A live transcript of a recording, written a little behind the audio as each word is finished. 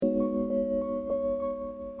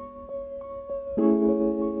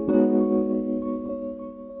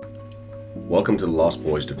Welcome to the Lost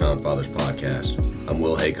Boys to Found Fathers podcast. I'm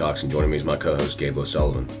Will Haycox, and joining me is my co-host Gabe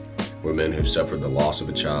O'Sullivan. We're men who've suffered the loss of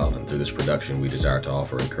a child, and through this production we desire to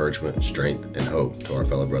offer encouragement, strength, and hope to our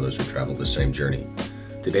fellow brothers who traveled the same journey.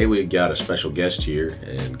 Today we've got a special guest here,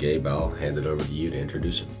 and Gabe, I'll hand it over to you to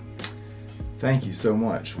introduce him. Thank you so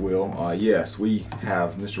much, Will. Yes, we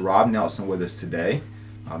have Mr. Rob Nelson with us today.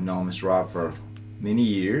 I've known Mr. Rob for many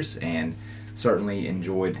years and certainly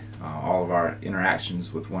enjoyed all of our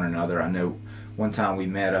interactions with one another. I know one time we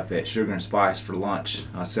met up at Sugar and Spice for lunch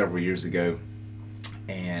several years ago,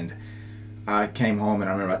 and I came home and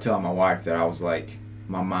I remember telling my wife that I was like,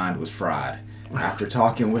 my mind was fried after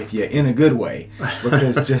talking with you in a good way,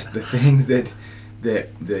 because just the things that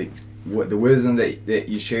the wisdom that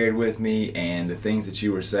you shared with me and the things that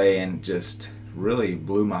you were saying just really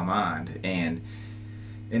blew my mind. And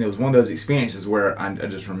it was one of those experiences where I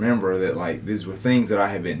just remember that, like, these were things that I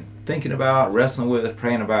had been thinking about, wrestling with,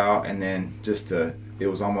 praying about, and then it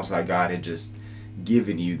was almost like God had just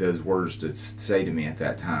given you those words to say to me at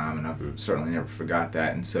that time, and I've certainly never forgot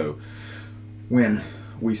that. And so when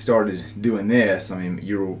we started doing this, I mean,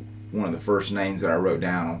 you were one of the first names that I wrote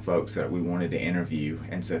down on folks that we wanted to interview.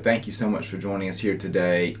 And so thank you so much for joining us here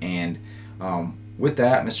today. And with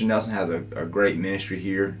that, Mr. Nelson has a great ministry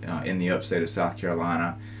here in the upstate of South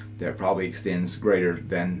Carolina that probably extends greater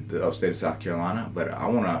than the upstate of South Carolina. But I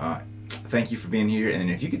want to thank you for being here.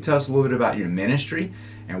 And if you could tell us a little bit about your ministry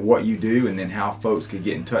and what you do, and then how folks could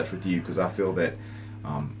get in touch with you, because I feel that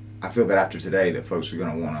after today that folks are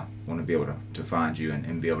going to want to be able to find you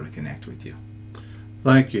and be able to connect with you.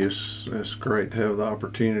 Thank you. It's great to have the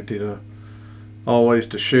opportunity to always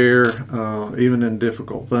to share, even in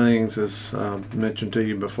difficult things. As I mentioned to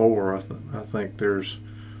you before, I think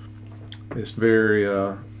it's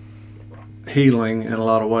very healing in a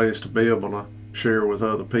lot of ways to be able to share with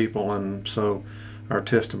other people, and so our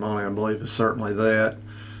testimony, I believe, is certainly that.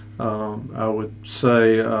 I would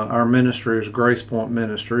say our ministry is Grace Point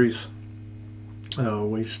Ministries.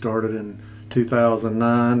 We started in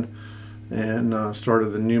 2009 and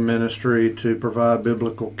started the new ministry to provide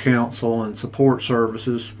biblical counsel and support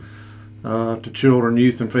services to children,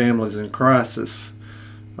 youth, and families in crisis.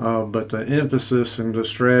 But the emphasis and the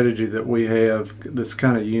strategy that we have that's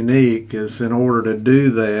kind of unique is, in order to do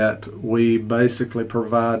that, we basically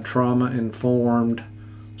provide trauma-informed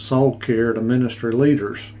soul care to ministry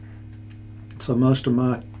leaders. So most of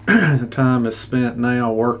my time is spent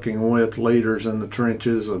now working with leaders in the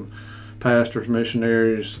trenches of pastors,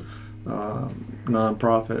 missionaries,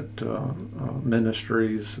 nonprofit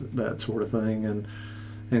ministries, that sort of thing,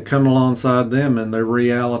 and come alongside them in the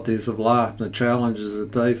realities of life and the challenges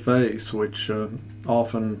that they face, which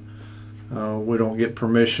often we don't get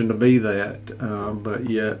permission to be that, but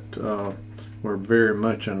yet we're very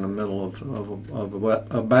much in the middle of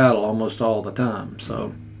a battle almost all the time.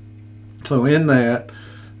 So in that,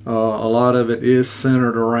 a lot of it is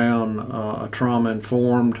centered around a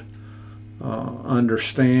trauma-informed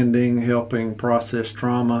understanding, helping process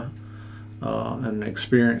trauma and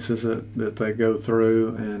experiences that they go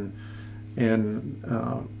through,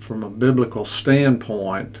 and from a biblical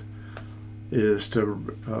standpoint is to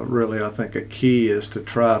really, I think a key is to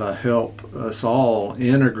try to help us all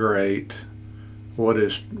integrate what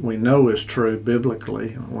we know is true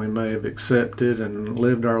biblically, we may have accepted and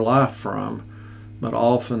lived our life from, but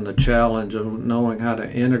often the challenge of knowing how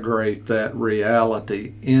to integrate that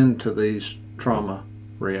reality into these trauma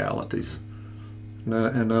realities.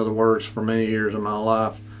 In other words, for many years of my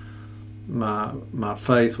life, my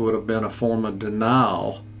faith would have been a form of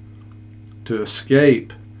denial to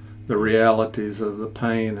escape the realities of the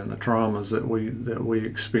pain and the traumas that we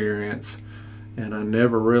experience, and I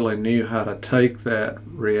never really knew how to take that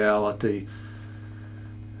reality.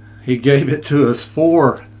 He gave it to us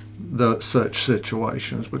for such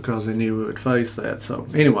situations because he knew we would face that. So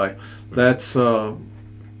anyway, that's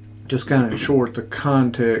just kind of in short the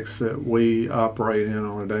context that we operate in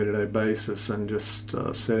on a day-to-day basis, and just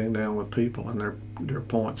sitting down with people and their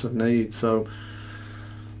points of need. So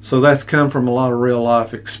that's come from a lot of real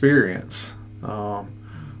life experience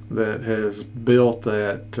that has built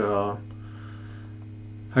that.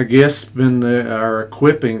 I guess our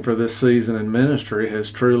equipping for this season in ministry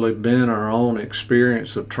has truly been our own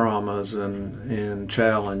experience of traumas and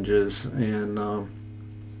challenges. And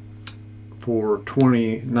for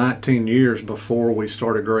 19 years before we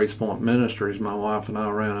started Grace Point Ministries, my wife and I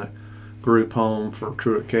ran a group home for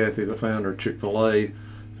Truett Cathy, the founder of Chick-fil-A,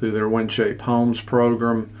 through their Windshape Homes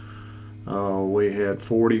program. We had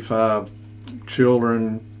 45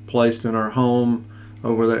 children placed in our home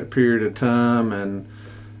over that period of time, and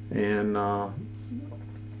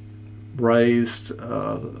raised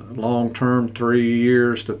long-term, 3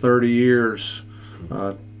 years to 30 years,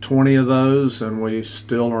 20 of those, and we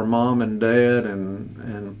still are mom and dad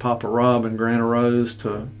and Papa Rob and Grandma Rose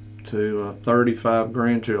to 35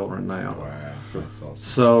 grandchildren now. Wow, that's awesome.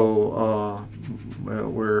 So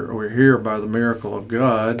we're here by the miracle of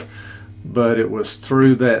God, but it was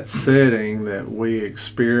through that setting that we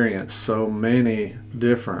experienced so many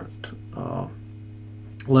different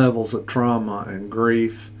levels of trauma and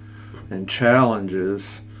grief and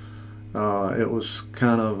challenges. It was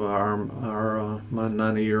kind of my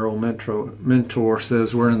 90-year-old mentor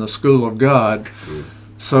says we're in the school of God.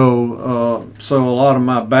 So a lot of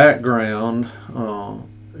my background, I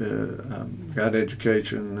got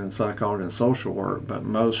education in psychology and social work, but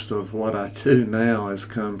most of what I do now has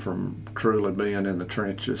come from truly being in the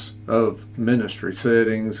trenches of ministry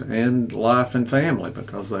settings and life and family,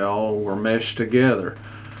 because they all were meshed together.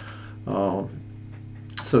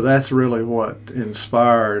 So that's really what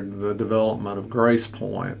inspired the development of Grace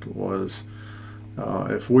Point. Was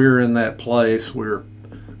if we're in that place,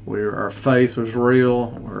 our faith was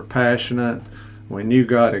real, we're passionate, we knew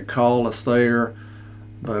God had called us there,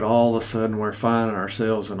 but all of a sudden we're finding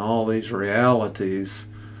ourselves in all these realities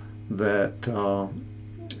that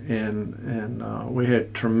we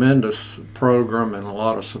had tremendous program and a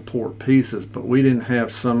lot of support pieces, but we didn't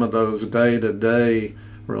have some of those day-to-day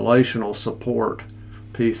relational support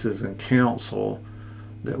pieces and counsel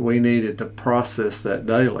that we needed to process that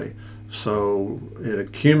daily. So it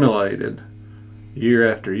accumulated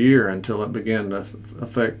year after year until it began to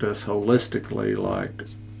affect us holistically, like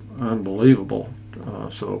unbelievable.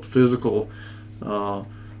 So physical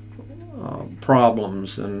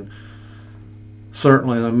problems, and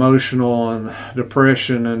certainly emotional and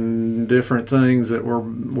depression and different things that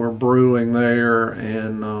were brewing there,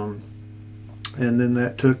 and then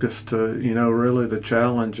that took us to really the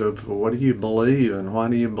challenge of what do you believe and why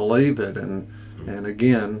do you believe it, and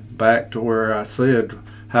again back to where I said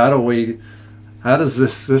how does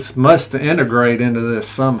this must integrate into this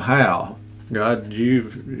somehow. God,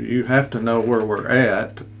 you have to know where we're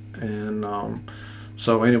at, and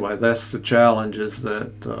so anyway, that's the challenges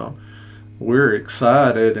that we're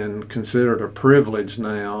excited and consider it a privilege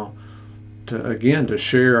now to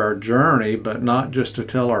share our journey, but not just to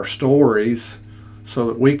tell our stories so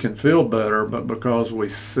that we can feel better, but because we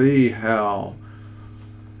see how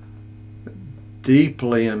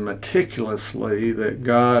deeply and meticulously that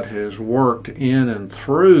God has worked in and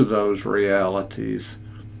through those realities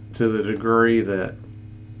to the degree that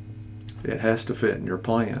it has to fit in your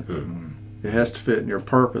plan. Mm-hmm. It has to fit in your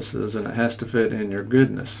purposes, and it has to fit in your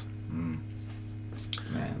goodness.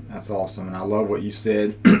 Man, that's awesome. And I love what you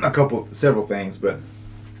said. Several things, but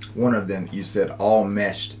one of them you said all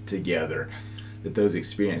meshed together, that those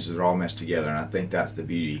experiences are all meshed together. And I think that's the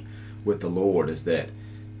beauty with the Lord, is that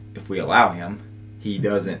if we allow Him, He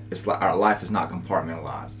doesn't, it's like our life is not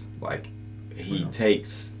compartmentalized. Like He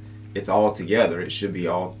takes, it's all together. It should be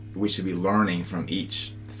all, we should be learning from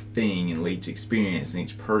each thing and each experience and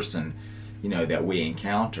each person, that we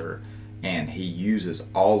encounter. And He uses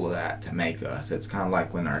all of that to make us. It's kind of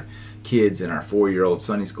like when our kids in our 4-year-old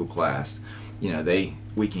Sunday school class,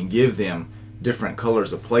 we can give them different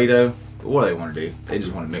colors of Play-Doh, but what do they want to do? They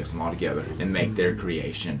just want to mix them all together and make their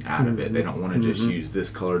creation out of it. They don't want to just use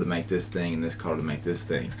this color to make this thing and this color to make this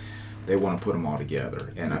thing. They want to put them all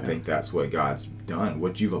together. And I think that's what God's done.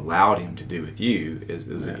 What you've allowed Him to do with you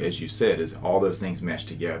is as you said, is all those things meshed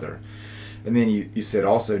together. And then you said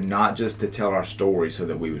also not just to tell our story so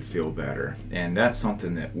that we would feel better. And that's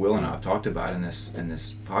something that Will and I have talked about in this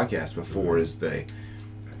podcast before, is the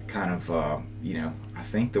kind of, I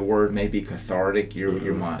think the word may be cathartic.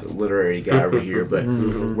 You're my literary guy over here, but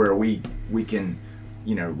where we can,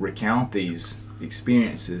 recount these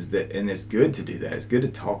experiences, and it's good to do that. It's good to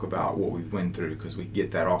talk about what we've went through, because we get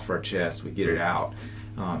that off our chest, we get it out.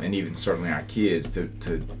 And even certainly our kids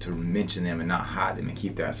to mention them and not hide them and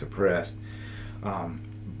keep that suppressed.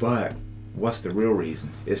 But what's the real reason?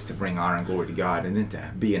 Is to bring honor and glory to God, and then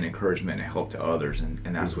to be an encouragement and help to others.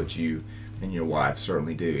 And that's what you and your wife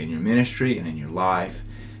certainly do in your ministry and in your life.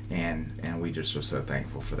 And we just are so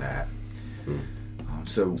thankful for that.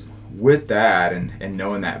 So with that and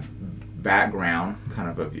knowing that background kind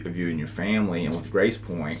of you and your family, and with Grace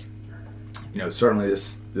Point, certainly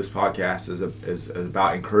this podcast is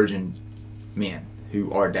about encouraging men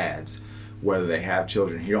who are dads, whether they have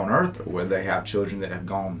children here on earth or whether they have children that have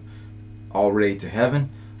gone already to heaven,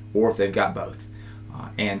 or if they've got both.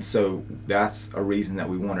 And so that's a reason that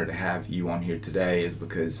we wanted to have you on here today, is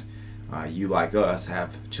because you, like us,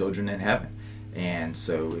 have children in heaven. And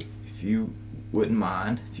so if you wouldn't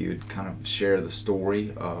mind if you would kind of share the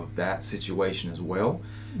story of that situation as well.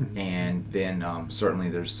 Mm-hmm. And then certainly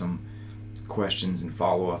there's some questions and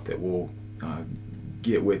follow-up that we'll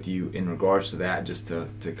get with you in regards to that, just to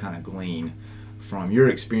kind of glean from your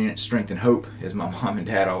experience, strength, and hope, as my mom and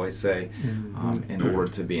dad always say, in order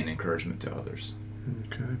to be an encouragement to others.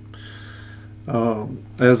 Okay.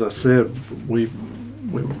 As I said, we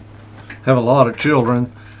have a lot of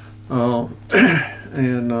children, and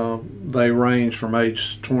they range from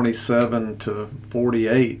age 27 to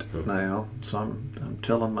 48 now, so I'm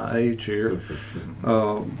telling my age here.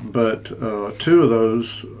 But two of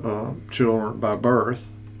those children by birth,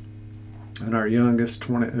 and our youngest,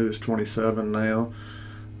 who's 27 now,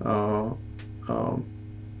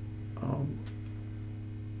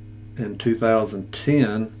 in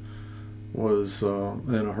 2010 was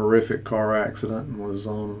in a horrific car accident and was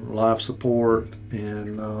on life support.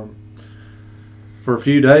 And for a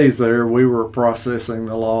few days there, we were processing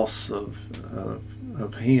the loss of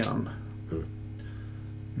him.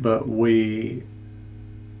 But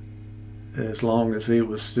as long as he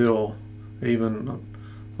was still even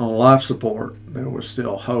on life support, there was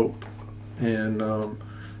still hope, and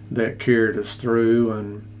that carried us through.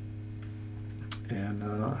 And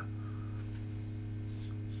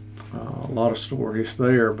a lot of stories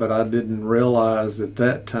there, but I didn't realize at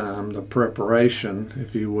that time the preparation,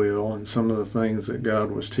 if you will, and some of the things that God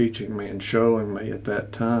was teaching me and showing me at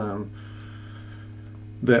that time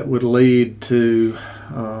that would lead to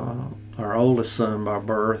our oldest son by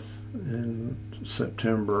birth in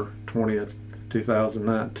September 20th,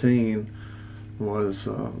 2019, was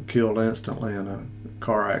killed instantly in a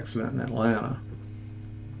car accident in Atlanta.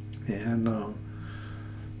 And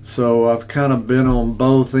so I've kind of been on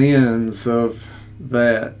both ends of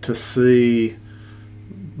that to see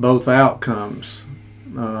both outcomes.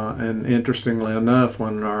 And interestingly enough,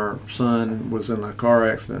 when our son was in a car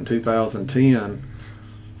accident in 2010,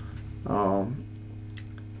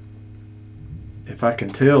 if I can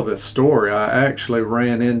tell this story, I actually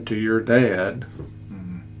ran into your dad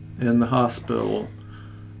in the hospital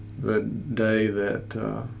the day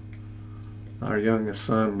that our youngest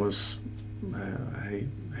son was,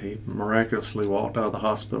 he miraculously walked out of the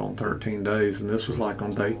hospital in 13 days, and this was like on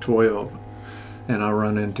day 12. And I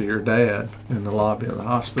run into your dad in the lobby of the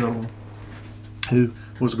hospital, who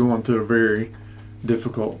was going through a very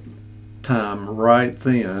difficult time right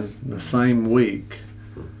then, the same week.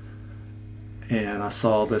 And I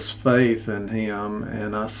saw this faith in him,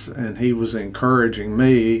 and he was encouraging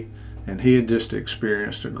me, and he had just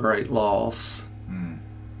experienced a great loss.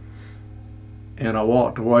 And I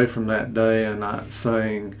walked away from that day and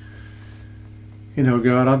saying,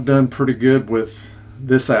 God, I've done pretty good with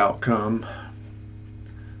this outcome,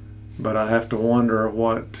 but I have to wonder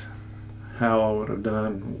how I would have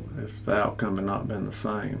done if the outcome had not been the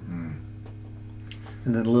same.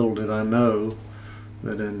 And then little did I know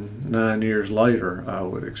that in 9 years later I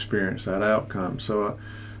would experience that outcome. So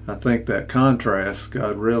I think that contrast,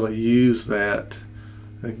 God really used that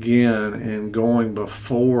again in going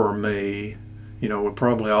before me. We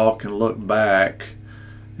probably all can look back,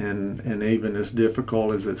 and even as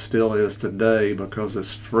difficult as it still is today, because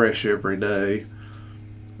it's fresh every day,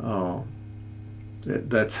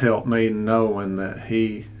 that's helped me knowing that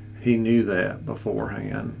he knew that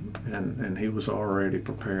beforehand, and he was already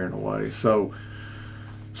preparing a way. So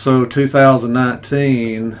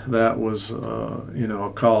 2019, that was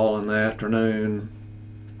a call in the afternoon.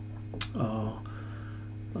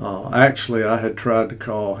 Actually, I had tried to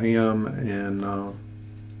call him, and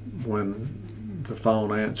when the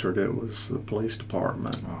phone answered, it was the police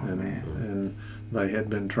department, and they had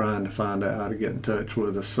been trying to find out how to get in touch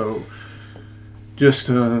with us. So just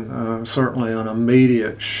certainly an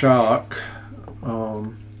immediate shock,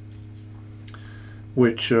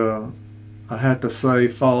 which I had to say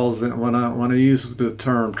falls in, when I use the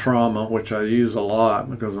term trauma, which I use a lot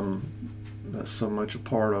because that's so much a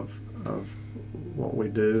part of what we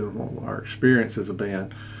do and what our experiences have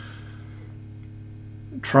been.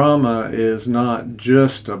 Trauma is not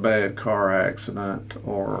just a bad car accident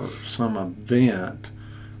or some event,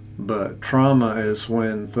 but trauma is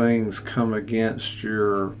when things come against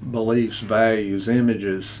your beliefs, values,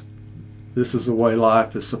 images. This is the way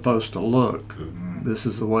life is supposed to look. This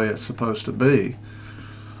is the way it's supposed to be.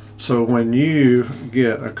 So when you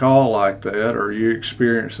get a call like that, or you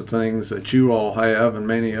experience the things that you all have and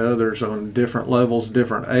many others on different levels,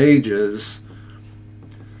 different ages,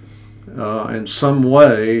 in some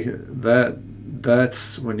way,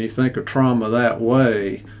 that's when you think of trauma that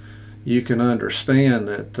way, you can understand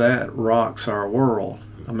that rocks our world.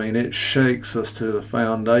 I mean, it shakes us to the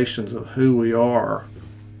foundations of who we are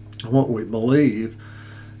what we believe.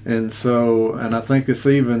 And so, and I think it's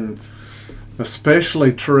even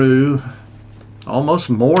especially true, almost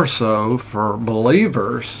more so for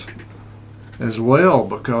believers as well,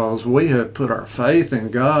 because we have put our faith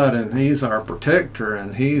in God, and He's our protector,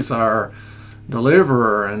 and He's our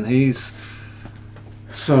deliverer, and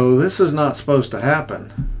so this is not supposed to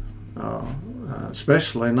happen,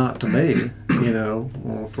 especially not to me,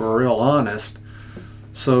 if we're real honest.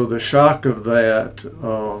 So the shock of that,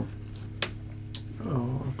 of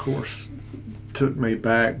course, took me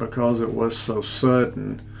back because it was so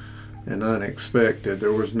sudden and unexpected.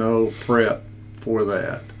 There was no prep for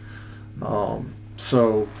that.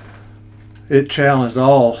 So it challenged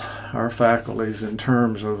all our faculties in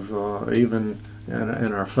terms of even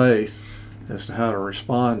in our faith as to how to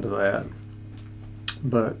respond to that.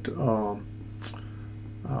 But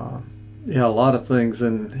a lot of things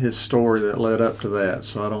in his story that led up to that.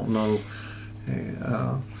 So I don't know.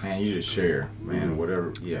 Man, you just share, man.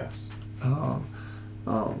 Whatever. Yes.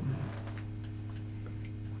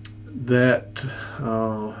 That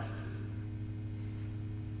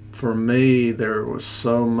for me, there was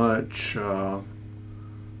so much.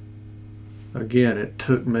 Again, it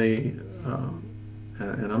took me,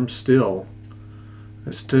 and I'm still. That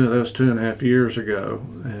was 2.5 years ago,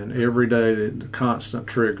 and every day the constant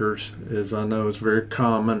triggers, as I know is very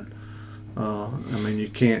common. You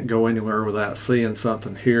can't go anywhere without seeing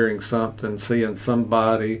something, hearing something, seeing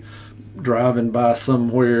somebody, driving by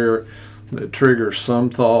somewhere that triggers some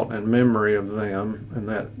thought and memory of them and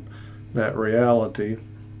that reality.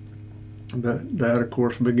 But that, of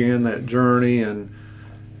course, began that journey, and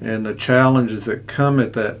the challenges that come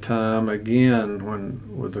at that time, again,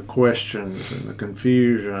 with the questions and the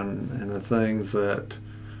confusion and the things that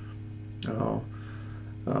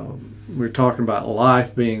we're talking about,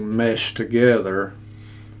 life being meshed together.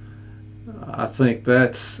 I think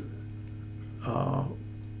that's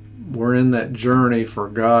we're in that journey for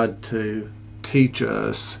God to teach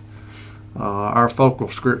us. Our focal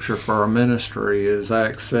scripture for our ministry is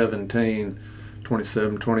Acts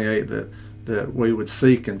 17:27-28, that we would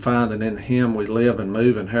seek and find that in Him we live and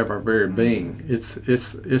move and have our very being.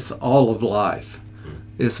 It's all of life.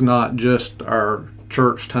 It's not just our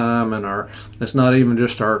church time and it's not even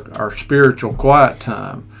just our spiritual quiet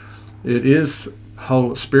time. It is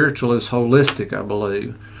spiritual is holistic, I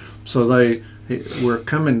believe. So we're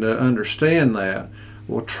coming to understand that.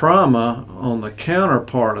 Well, trauma, on the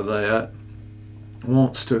counterpart of that,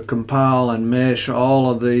 wants to compile and mesh all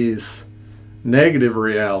of these negative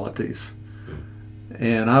realities.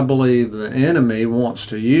 And I believe the enemy wants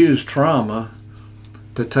to use trauma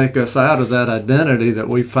to take us out of that identity that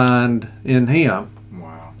we find in Him.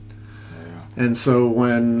 Wow. Yeah. And so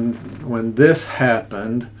when this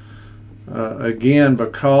happened, again,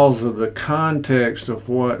 because of the context of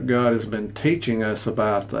what God has been teaching us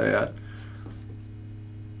about that,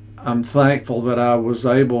 I'm thankful that I was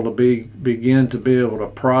able to begin to be able to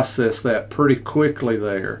process that pretty quickly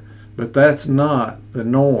there. But that's not the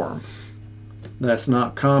norm. That's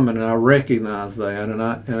not common, and I recognize that. And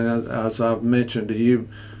as I've mentioned to you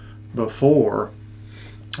before,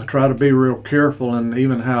 I try to be real careful in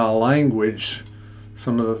even how I language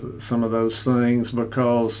some of those things,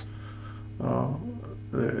 because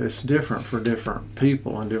it's different for different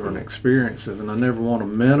people and different experiences, and I never want to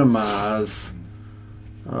minimize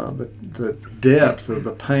the depth of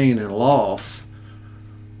the pain and loss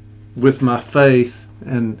with my faith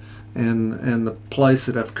and the place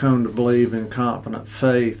that I've come to believe in confident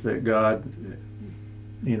faith that God,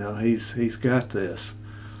 He's got this.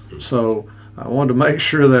 So I wanted to make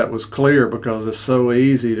sure that was clear, because it's so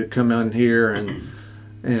easy to come in here and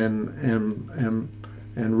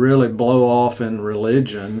really blow off in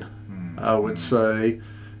religion, I would say,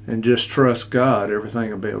 and just trust God,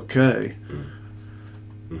 everything will be okay.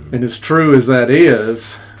 And as true as that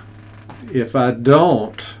is, if I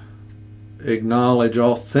don't acknowledge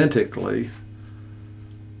authentically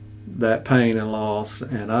that pain and loss,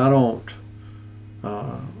 and I don't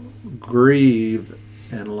grieve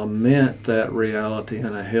and lament that reality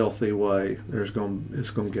in a healthy way, it's going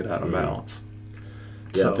to get out of balance.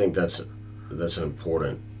 Yeah, so, I think that's an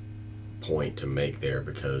important point to make there,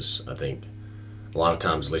 because I think a lot of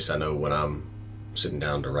times, at least I know when I'm sitting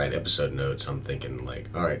down to write episode notes, I'm thinking like,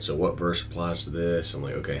 all right, so what verse applies to this? I'm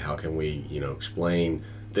like, okay, how can we, explain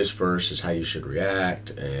this verse is how you should react,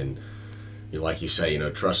 and like you say,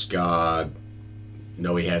 trust God,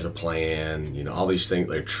 know He has a plan, all these things,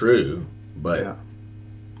 they're true, but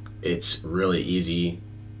it's really easy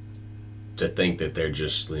to think that they're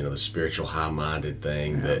just, the spiritual high-minded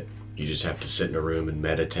thing that you just have to sit in a room and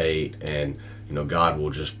meditate, and God will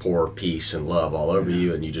just pour peace and love all over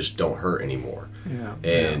you, and you just don't hurt anymore.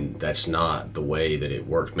 And that's not the way that it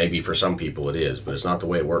works. Maybe for some people it is, but it's not the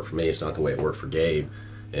way it worked for me. It's not the way it worked for Gabe,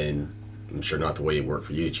 and I'm sure not the way it worked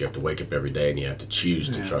for you. You have to wake up every day and you have to choose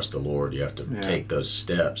to trust the Lord. You have to take those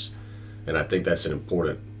steps. And I think that's an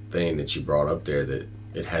important thing that you brought up there, that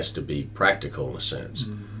it has to be practical in a sense.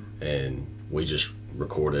 And we just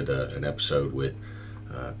recorded an episode with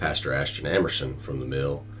Pastor Ashton Emerson from the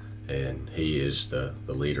Mill, and he is the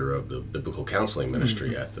leader of the biblical counseling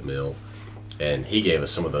ministry at the Mill, and he gave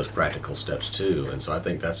us some of those practical steps too. And so I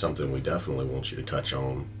think that's something we definitely want you to touch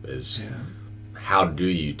on is how do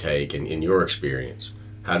you take, in your experience,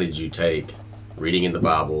 how did you take reading in the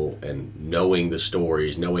Bible and knowing the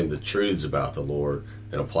stories, knowing the truths about the Lord,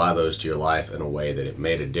 and apply those to your life in a way that it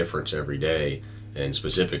made a difference every day, and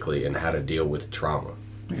specifically in how to deal with trauma?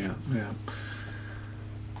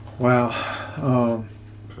 Wow. I'm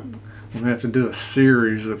going to have to do a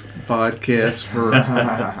series of podcasts for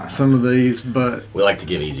some of these, but... We like to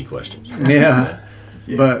give easy questions.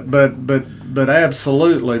 But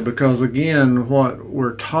absolutely, because again, what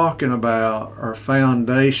we're talking about are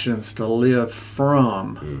foundations to live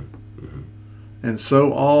from. And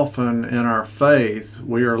so often in our faith,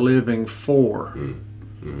 we are living for.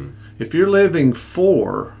 If you're living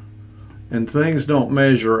for and things don't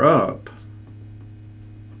measure up,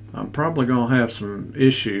 I'm probably going to have some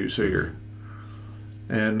issues here.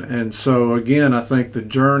 And so again, I think the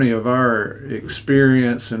journey of our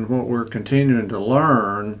experience and what we're continuing to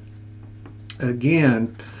learn,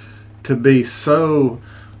 again, to be so,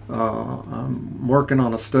 I'm working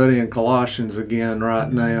on a study in Colossians again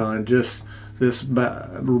right now, and just this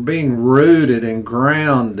being rooted and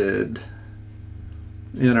grounded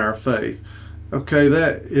in our faith. Okay,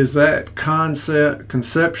 is that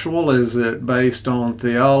conceptual? Is it based on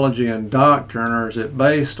theology and doctrine, or is it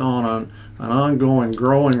based on an ongoing,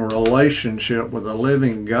 growing relationship with a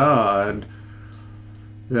living God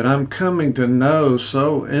that I'm coming to know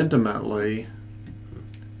so intimately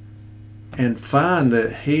and find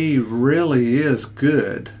that He really is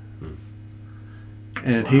good,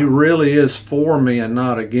 and He really is for me and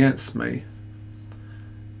not against me.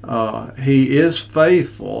 He is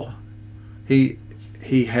faithful.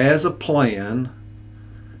 He has a plan,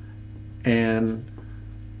 and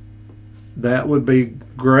that would be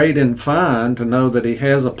great and fine to know that He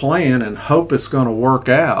has a plan and hope it's going to work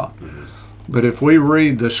out. But if we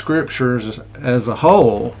read the scriptures as a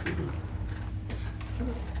whole,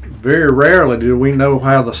 very rarely do we know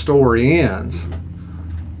how the story ends.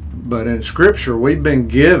 But in Scripture, we've been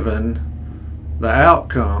given the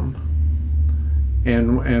outcome,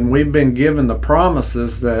 and we've been given the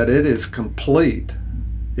promises that it is complete.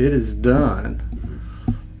 It is done.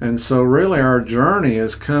 And so really our journey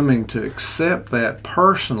is coming to accept that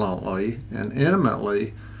personally and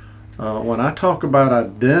intimately. When I talk about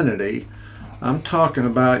identity, I'm talking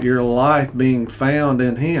about your life being found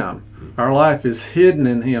in Him. Our life is hidden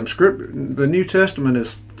in Him. The New Testament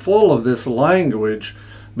is full of this language,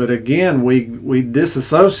 but again, we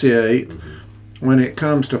disassociate when it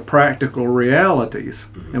comes to practical realities.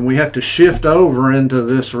 And we have to shift over into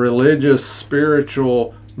this religious,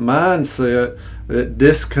 spiritual mindset that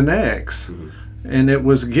disconnects. And it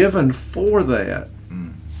was given for that.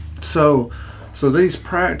 So these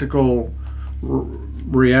practical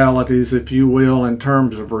realities, if you will, in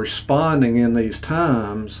terms of responding in these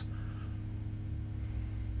times,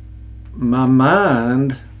 my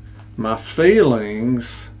mind, my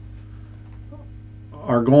feelings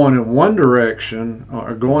are going in one direction,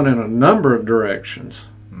 or going in a number of directions.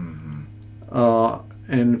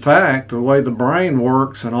 In fact, the way the brain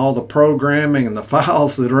works and all the programming and the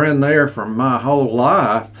files that are in there from my whole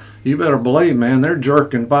life, you better believe, man, they're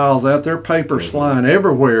jerking files out there, papers flying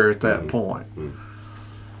everywhere at that point.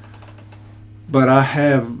 But I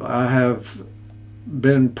have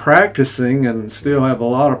been practicing, and still have a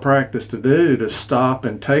lot of practice to do, to stop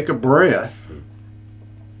and take a breath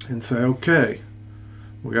and say, okay,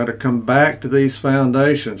 we got to come back to these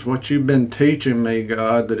foundations. What you've been teaching me,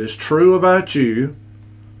 God, that is true about you,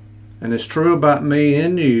 and is true about me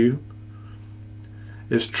and you,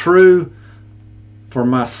 is true for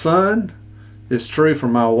my son, is true for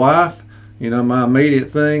my wife. My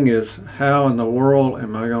immediate thing is, how in the world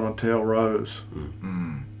am I going to tell Rose?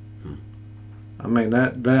 I mean,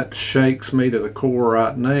 that shakes me to the core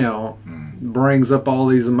right now. Brings up all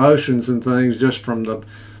these emotions and things just from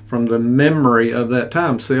the memory of that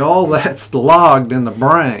time. See, all that's logged in the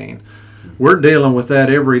brain. We're dealing with that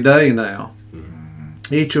every day now.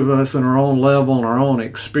 Each of us in our own level and our own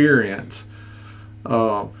experience.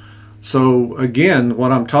 So again,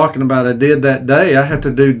 what I'm talking about, I did that day, I have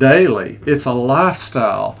to do daily. It's a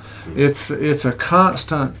lifestyle. It's a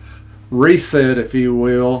constant reset, if you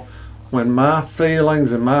will, when my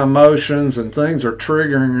feelings and my emotions and things are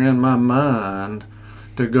triggering in my mind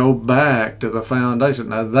to go back to the foundation.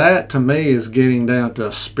 Now that to me is getting down to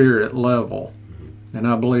a spirit level. And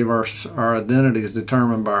I believe our identity is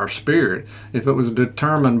determined by our spirit. If it was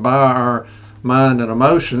determined by our mind and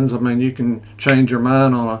emotions, I mean, you can change your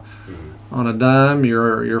mind on a dime.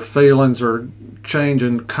 Your feelings are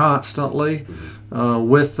changing constantly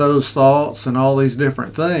with those thoughts and all these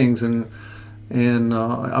different things. And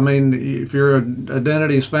I mean, if your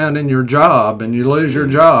identity is found in your job and you lose your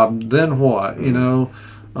job, then what? You know,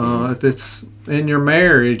 if it's in your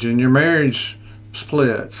marriage and your marriage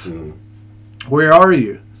splits, where are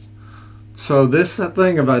you? So this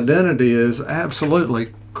thing of identity is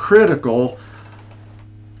absolutely critical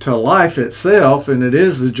to life itself, and it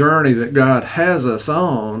is the journey that God has us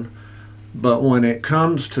on. But when it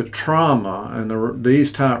comes to trauma and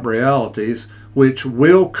these type realities, which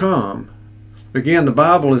will come, again, the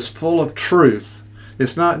Bible is full of truth.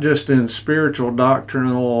 It's not just in spiritual,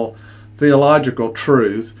 doctrinal, theological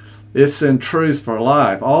truth. It's in truth for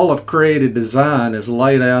life. All of created design is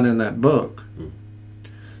laid out in that book.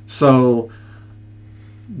 So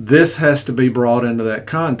this has to be brought into that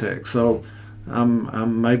context. So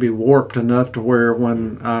I'm maybe warped enough to where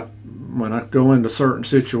when I go into certain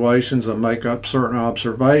situations and make up certain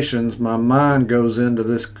observations, my mind goes into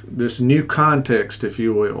this new context, if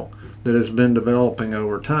you will, that has been developing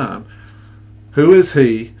over time. Who is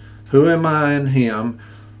he? Who am I in him?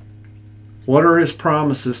 What are his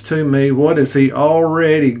promises to me? What has he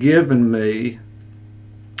already given me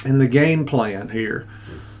in the game plan here?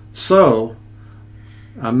 So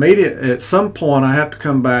at some point I have to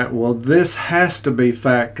come back, well, this has to be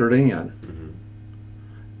factored in.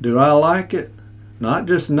 Do I like it? Not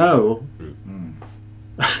just no,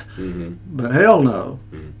 but hell no.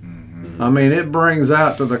 I mean, it brings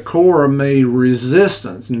out to the core of me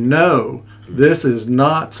resistance. No, this is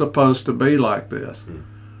not supposed to be like this.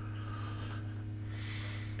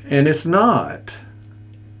 And it's not.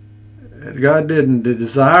 God didn't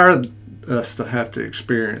desire us to have to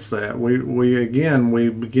experience that. We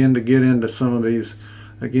begin to get into some of these.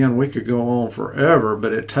 Again, we could go on forever,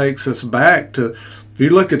 but it takes us back to, if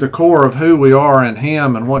you look at the core of who we are in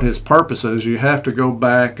him and what his purpose is, you have to go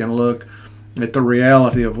back and look at the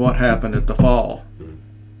reality of what happened at the fall.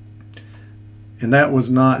 And that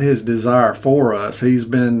was not his desire for us. He's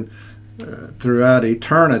been, throughout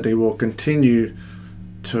eternity, will continue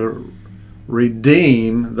to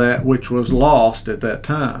redeem that which was lost at that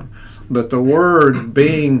time. But the word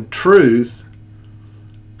being truth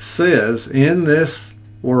says, in this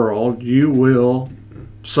world you will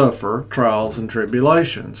suffer trials and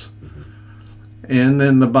tribulations. And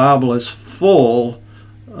then the Bible is full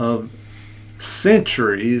of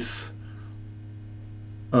centuries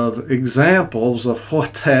of examples of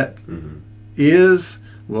what that is,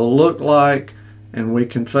 will look like, and we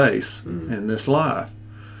can face in this life.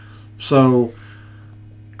 So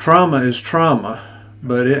trauma is trauma,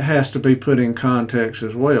 but it has to be put in context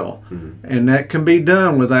as well. And that can be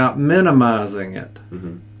done without minimizing it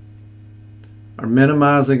or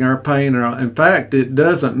minimizing our pain. In fact, it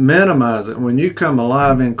doesn't minimize it. When you come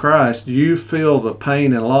alive in Christ, you feel the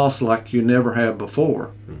pain and loss like you never have before.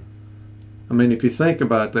 I mean, if you think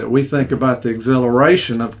about that, we think about the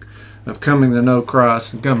exhilaration of coming to know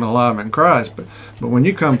Christ and coming alive in Christ. But when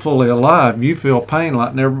you come fully alive, you feel pain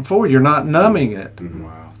like never before. You're not numbing it.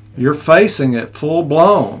 Wow. You're facing it full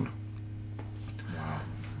blown. Wow.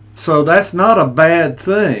 So that's not a bad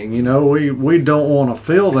thing. You know, we don't want to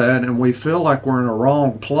feel that, and we feel like we're in a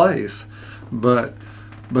wrong place. But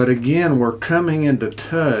again, we're coming into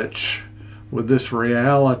touch with this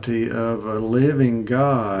reality of a living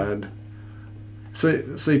God.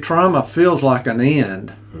 See, trauma feels like an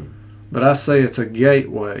end, but I say it's a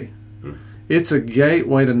gateway. It's a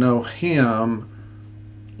gateway to know him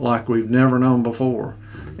like we've never known before,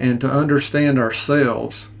 and to understand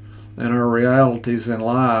ourselves and our realities in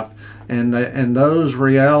life, and those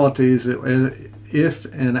realities, if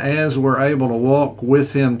and as we're able to walk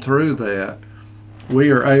with him through that,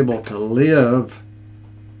 we are able to live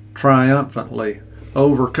triumphantly,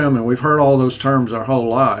 overcoming. We've heard all those terms our whole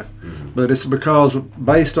life, but it's because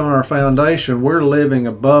based on our foundation, we're living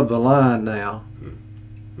above the line now.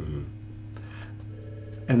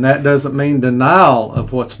 And that doesn't mean denial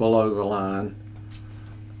of what's below the line,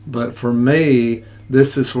 but for me,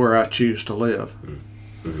 this is where I choose to live.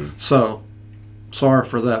 So, sorry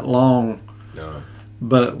for that long,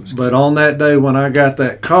 but on that day when I got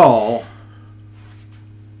that call,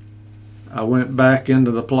 I went back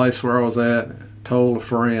into the place where I was at, told a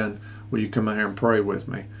friend, will you come out here and pray with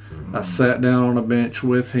me? I sat down on a bench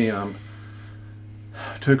with him,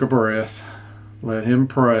 took a breath, let him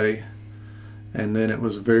pray, and then it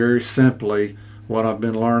was very simply what I've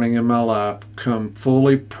been learning in my life, come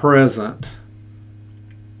fully present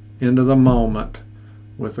into the moment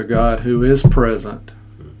with a God who is present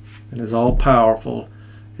and is all powerful.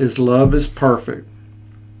 His love is perfect.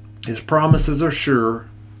 His promises are sure.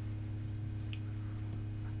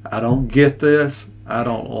 I don't get this. I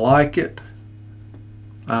don't like it.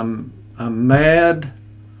 I'm mad.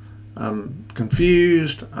 I'm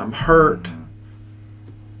confused. I'm hurt.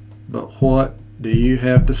 But what do you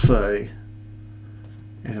have to say?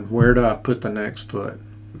 And where do I put the next foot?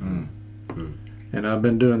 Mm. And I've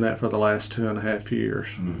been doing that for the last 2.5 years.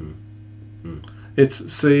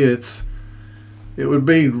 It would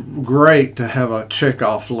be great to have a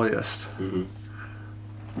check-off list,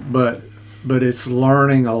 but it's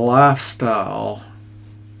learning a lifestyle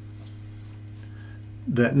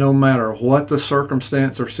that no matter what the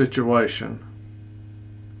circumstance or situation,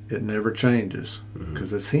 it never changes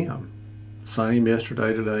because it's Him, same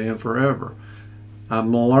yesterday, today, and forever.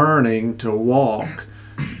 I'm learning to walk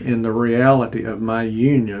in the reality of my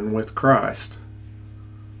union with Christ,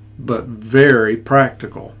 but very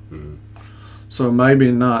practical. So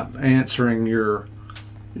maybe not answering your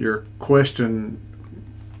question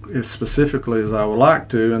as specifically as I would like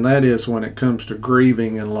to, and that is when it comes to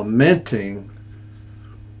grieving and lamenting,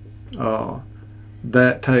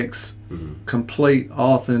 that takes complete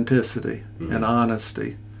authenticity and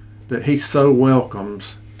honesty that He so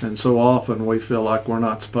welcomes. And so often we feel like we're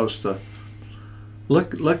not supposed to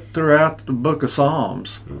look throughout the book of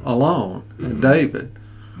Psalms alone. And David,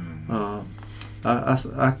 I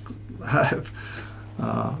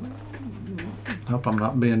hope I'm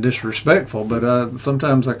not being disrespectful, but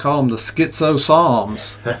sometimes I call them the schizo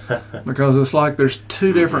Psalms because it's like there's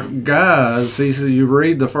two different guys. He says you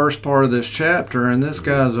read the first part of this chapter, and this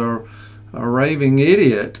guy's a raving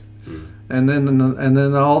idiot. And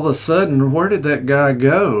then all of a sudden, where did that guy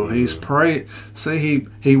go? He's prayed. See,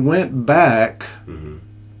 he went back.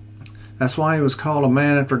 That's why he was called a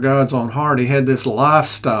man after God's own heart. He had this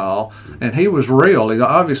lifestyle, and he was real. He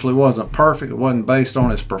obviously wasn't perfect. It wasn't based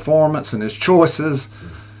on his performance and his choices,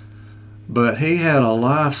 but he had a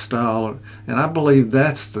lifestyle, and I believe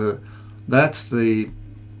that's the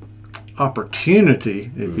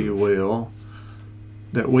opportunity, if you will,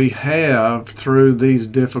 that we have through these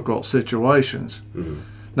difficult situations.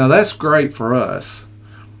 Now that's great for us,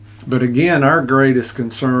 but again, our greatest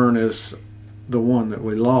concern is the one that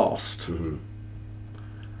we lost.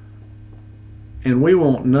 And we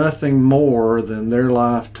want nothing more than their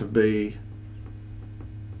life to be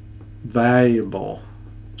valuable,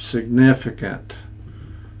 significant,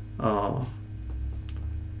 and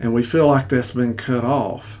we feel like that's been cut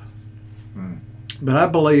off. But I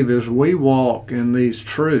believe as we walk in these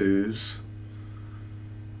truths,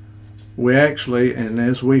 we actually, and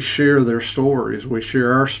as we share their stories, we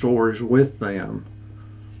share our stories with them,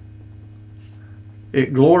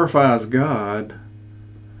 it glorifies God,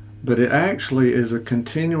 but it actually is a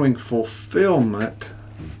continuing fulfillment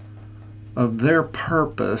of their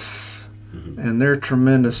purpose and their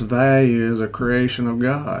tremendous value as a creation of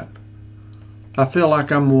God. I feel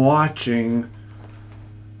like I'm watching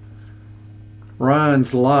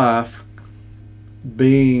Ryan's life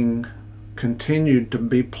being continued to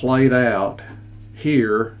be played out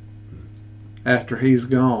here after he's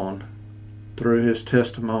gone through his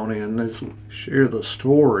testimony, and let's share the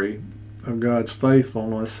story of God's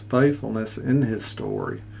faithfulness in His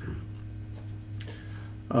story.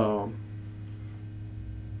 I'm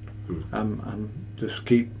just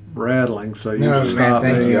keep rattling, so you can stop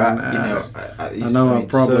thank me. you. I know I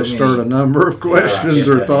probably stirred a number of questions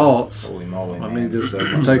or thoughts. Holy moly, Let man. me just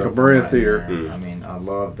So take a breath here. I mean, I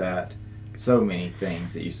love that. So many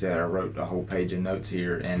things that you said. I wrote a whole page of notes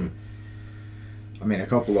here, and I mean, a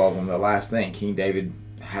couple of them. The last thing, King David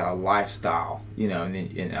had a lifestyle,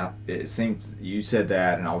 it seems you said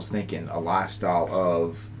that, and I was thinking a lifestyle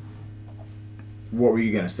of, what were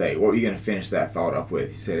you going to say? What were you going to finish that thought up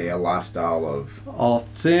with? He said he had a lifestyle of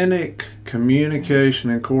authentic communication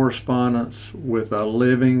and correspondence with a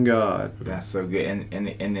living God. That's so good.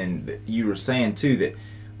 And then you were saying too that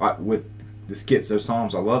with the schizo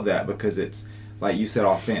Psalms, I love that because it's like you said,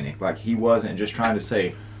 authentic. Like he wasn't just trying to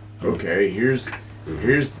say, okay, here's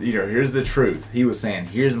the truth. He was saying,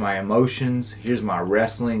 here's my emotions, here's my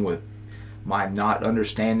wrestling with my not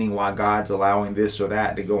understanding why God's allowing this or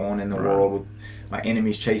that to go on in the world, with my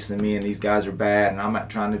enemies chasing me, and these guys are bad, and I'm not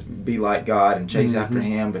trying to be like God and chase after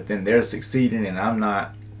Him, but then they're succeeding and I'm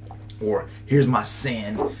not. or here's my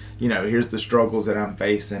sin, here's the struggles that I'm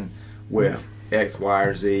facing with X, Y,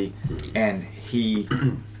 or Z, and he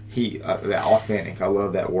that authentic, I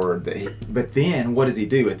love that word. But then what does he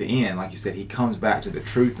do at the end? Like you said, he comes back to the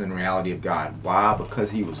truth and reality of God. Why?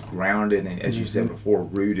 Because he was grounded and, as you said before,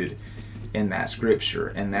 rooted in that scripture.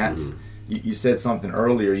 And that's, you said something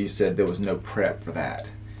earlier, you said there was no prep for that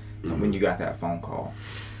when you got that phone call.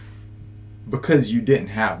 Because you didn't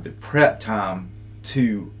have the prep time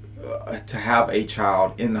to have a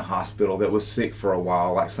child in the hospital that was sick for a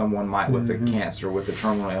while, like someone might with the cancer, with the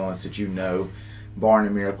terminal illness that barring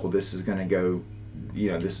a miracle, this is going to go,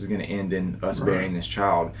 this is going to end in us burying this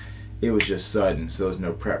child. It was just sudden, so there was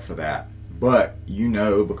no prep for that. But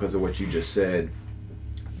because of what you just said,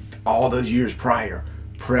 all those years prior,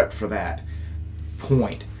 prepped for that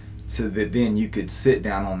point, so that then you could sit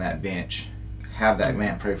down on that bench, have that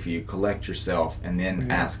man pray for you, collect yourself, and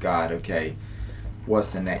then ask God, okay,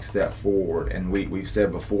 what's the next step forward? And we've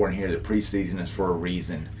said before in here that preseason is for a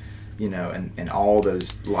reason, and all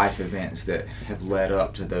those life events that have led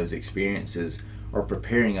up to those experiences are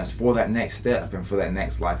preparing us for that next step and for that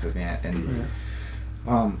next life event. And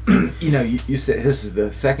you said this is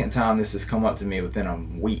the second time this has come up to me within a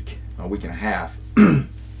week and a half.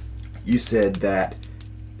 You said that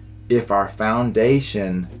if our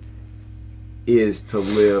foundation is to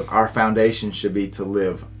live, our foundation should be to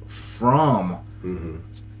live from,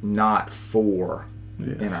 not for,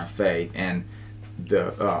 in our faith. And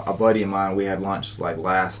a buddy of mine, we had lunch like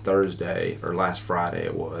last Thursday or last Friday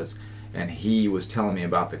it was, and he was telling me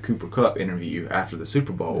about the Cooper Kupp interview after the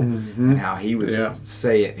Super Bowl, and how he was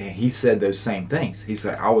saying, he said those same things. He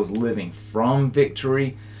said, I was living from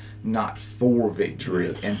victory, not for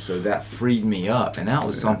victory. And so that freed me up, and that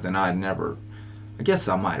was something I'd never, I guess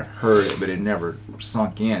I might have heard it, but it never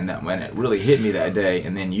sunk in. That when it really hit me that day,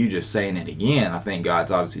 and then you just saying it again, I think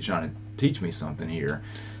God's obviously trying to teach me something here,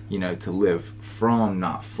 to live from,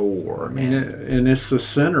 not for. And it's the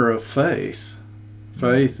center of faith.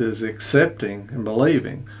 Faith is accepting and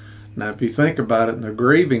believing. Now, if you think about it, in the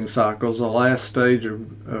grieving cycles, the last stage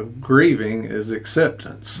of grieving is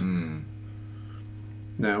acceptance.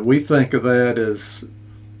 Now, we think of that as,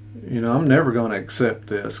 I'm never going to accept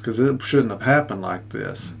this because it shouldn't have happened like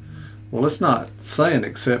this. Well, it's not saying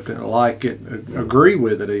accept it, like it, agree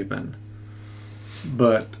with it even,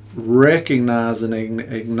 but recognizing and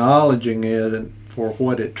acknowledging it for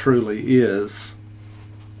what it truly is,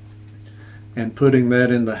 and putting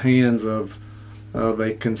that in the hands of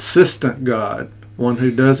a consistent God, one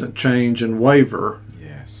who doesn't change and waver.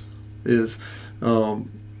 Yes. Is I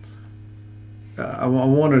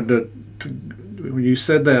wanted to when you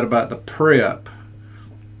said that about the prep,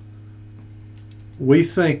 we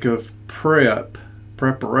think of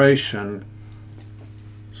preparation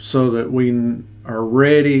so that we are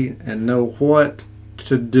ready and know what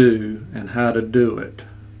to do and how to do it.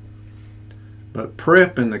 But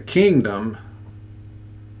prep in the kingdom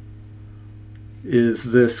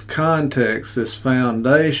is this context, this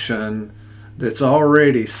foundation that's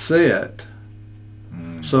already set.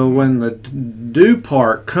 So when the do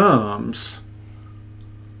part comes,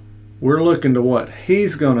 we're looking to what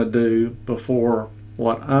he's going to do before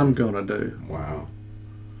what I'm going to do. Wow.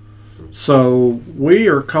 So we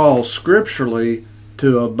are called scripturally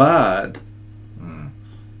to abide.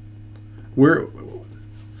 We're,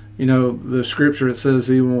 the scripture, it says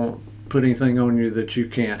he won't put anything on you that you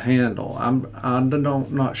can't handle. I'm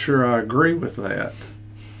not sure I agree with that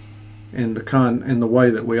in the way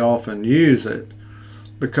that we often use it,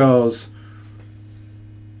 because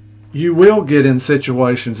you will get in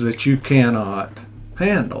situations that you cannot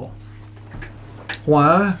handle.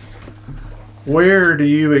 Why? Where do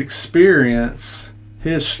you experience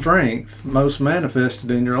his strength most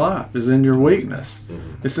manifested in your life? Is in your weakness.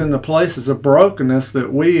 It's in the places of brokenness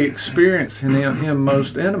that we experience him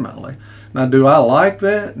most intimately. Now, do I like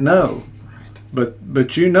that? No. But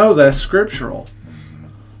that's scriptural.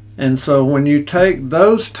 And so when you take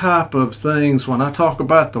those type of things, when I talk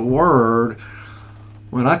about the word,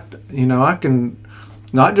 when I can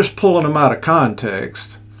not just pulling them out of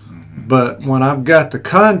context, but when I've got the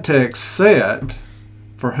context set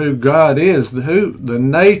for who God is, the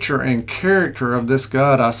nature and character of this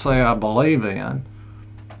God I say I believe in,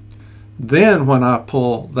 then when I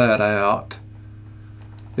pull that out,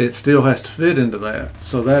 it still has to fit into that.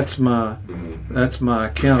 So that's my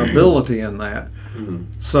accountability in that.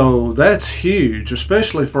 So that's huge,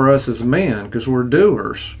 especially for us as men, because we're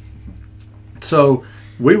doers. So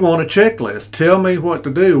we want a checklist. Tell me what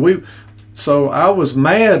to do. So I was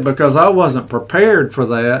mad because I wasn't prepared for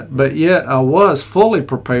that, but yet I was fully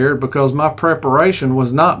prepared because my preparation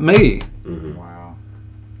was not me. Wow.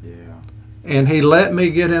 Yeah. and he let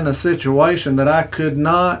me get in a situation that I could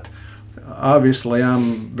not. Obviously,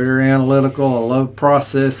 I'm very analytical. I love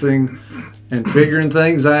processing and figuring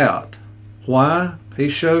things out. Why? He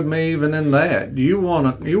showed me even in that.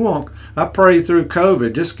 I prayed through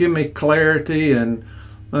COVID. Just give me clarity and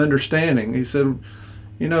understanding. He said,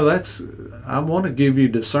 I want to give you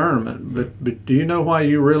discernment, but do you know why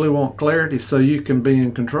you really want clarity? So you can be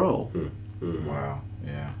in control. Mm-hmm. Wow.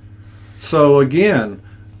 Yeah. So again,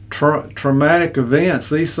 traumatic events,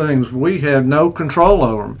 these things, we have no control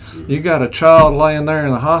over them. You got a child laying there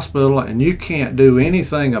in the hospital and you can't do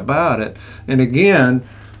anything about it. And again,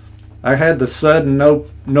 I had the sudden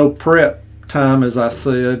no prep time, as I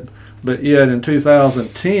said, but yet in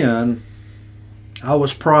 2010, I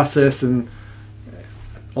was processing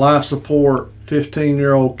life support,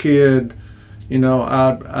 15-year-old kid.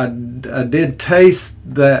 I did taste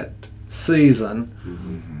that season.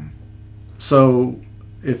 Mm-hmm. So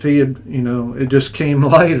if he had, it just came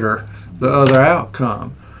later, the other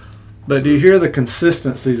outcome. But do you hear the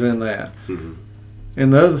consistencies in that? Mm-hmm.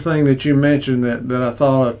 And the other thing that you mentioned that I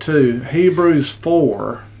thought of too, Hebrews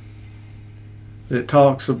 4, that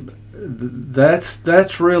talks about,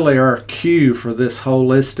 that's really our cue for this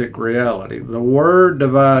holistic reality. The Word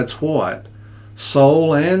divides what?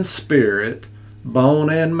 Soul and spirit, bone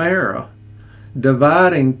and marrow,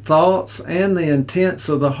 dividing thoughts and the intents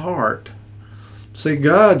of the heart. See,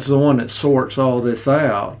 God's the one that sorts all this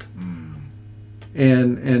out,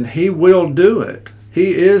 and He will do it.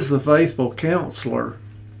 He is the faithful counselor.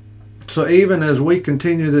 So even as we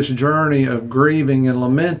continue this journey of grieving and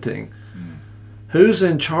lamenting, who's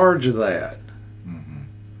in charge of that?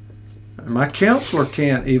 My counselor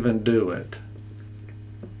can't even do it.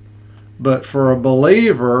 But for a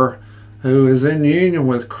believer who is in union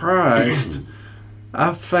with Christ,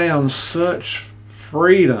 I've found such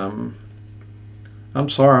freedom. I'm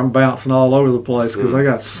sorry, I'm bouncing all over the place because I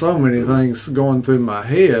got so many things going through my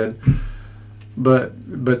head. But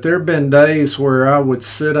there have been days where I would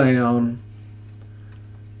sit down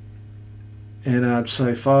and I'd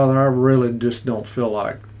say, Father, I really just don't feel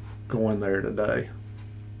like going there today.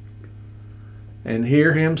 And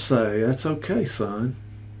hear Him say, that's okay, son.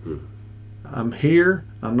 I'm here.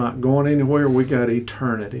 I'm not going anywhere. We got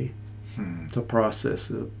eternity to process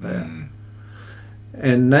that.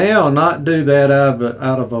 And now not do that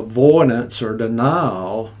out of avoidance or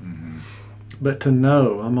denial, but to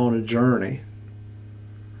know I'm on a journey.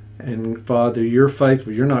 And Father, you're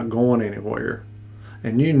faithful. You're not going anywhere.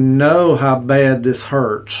 And you know how bad this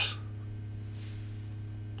hurts.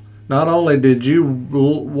 Not only did you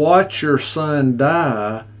watch your son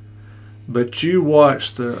die, but you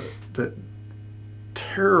watched the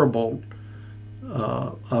terrible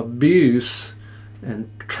abuse and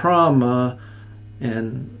trauma,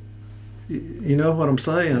 and you know what I'm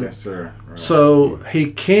saying? Yes, sir. Right. So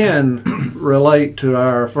He can relate to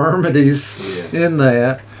our infirmities in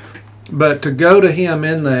that, but to go to Him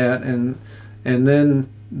in that, and then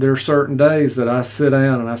there are certain days that I sit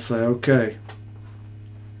down and I say, okay,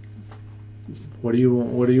 what do you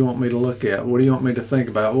want me to look at? What do you want me to think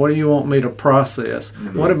about? What do you want me to process?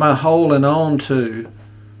 What am I holding on to?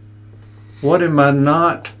 What am I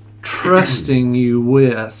not trusting you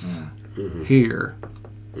with here?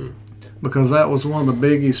 Because that was one of the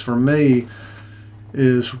biggies for me,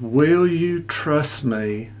 is will you trust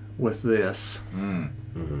me with this?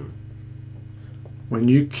 When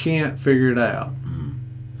you can't figure it out.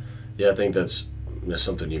 Yeah, I think that's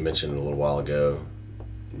something you mentioned a little while ago.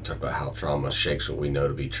 You talk about how trauma shakes what we know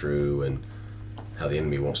to be true, and how the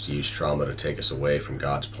enemy wants to use trauma to take us away from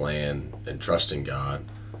God's plan and trusting God.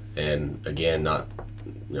 And again,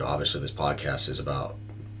 obviously this podcast is about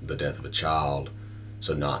the death of a child,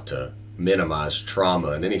 so not to minimize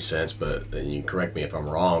trauma in any sense, but, and you can correct me if I'm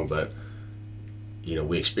wrong, but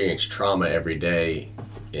we experience trauma every day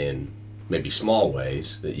in maybe small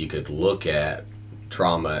ways, that you could look at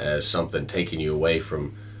trauma as something taking you away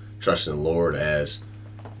from trusting the Lord, as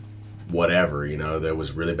whatever, there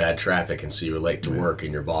was really bad traffic, and so you were late to work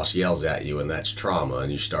and your boss yells at you, and that's trauma,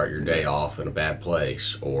 and you start your day off in a bad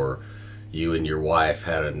place. Or you and your wife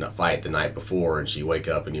had a fight the night before, and so you wake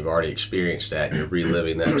up and you've already experienced that, and you're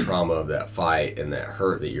reliving that trauma of that fight and that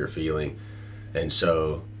hurt that you're feeling. And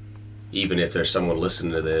so even if there's someone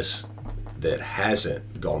listening to this that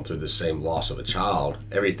hasn't gone through the same loss of a child,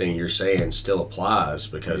 everything you're saying still applies,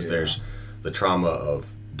 because there's the trauma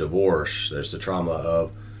of divorce, there's the trauma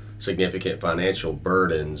of significant financial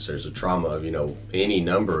burdens, there's a trauma of any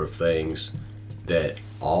number of things that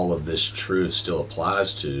all of this truth still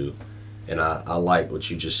applies to. And I like what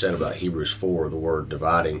you just said about Hebrews 4, the word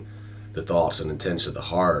dividing the thoughts and intents of the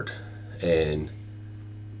heart. And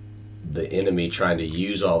the enemy trying to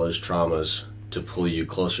use all those traumas to pull you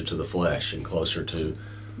closer to the flesh and closer to,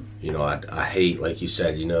 I hate, like you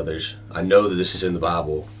said, I know that this is in the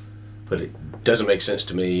Bible, but it doesn't make sense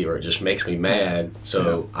to me, or it just makes me mad.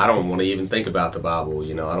 So I don't want to even think about the Bible.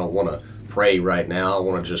 I don't want to pray right now. I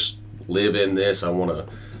want to just live in this. I want to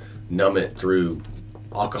numb it through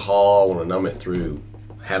alcohol. I want to numb it through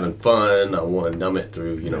having fun. I want to numb it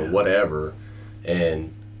through, whatever.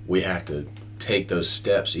 And we have to take those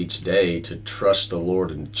steps each day to trust the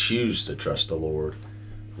Lord and choose to trust the Lord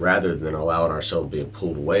rather than allowing ourselves being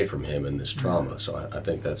pulled away from Him in this trauma. So I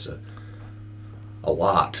think that's a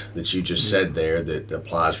lot that you just said there that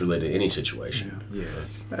applies really to any situation.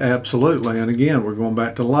 Yes. Absolutely. And again, we're going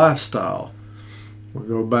back to lifestyle. We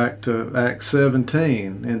go back to Acts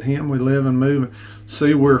 17. In Him we live and move.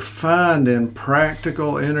 See, we're finding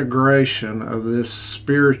practical integration of this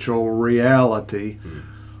spiritual reality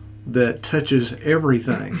that touches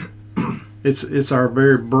everything. It's our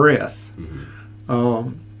very breath.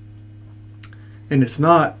 And it's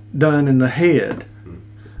not done in the head.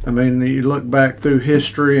 I mean, you look back through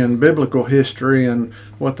history and biblical history and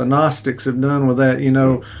what the Gnostics have done with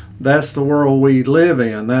that, that's the world we live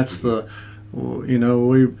in. That's the,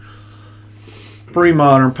 we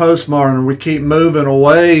pre-modern, postmodern, we keep moving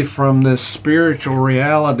away from this spiritual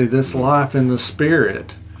reality, this life in the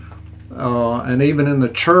Spirit. And even in the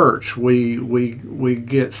church, we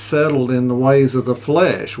get settled in the ways of the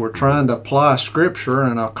flesh. We're trying to apply Scripture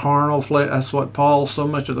in a carnal flesh. That's what so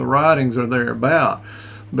much of the writings are there about.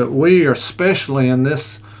 But we are, especially in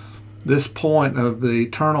this point of the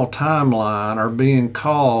eternal timeline, are being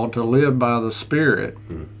called to live by the Spirit.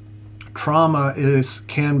 Trauma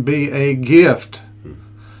can be a gift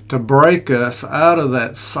to break us out of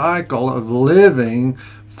that cycle of living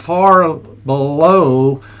far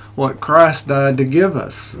below what Christ died to give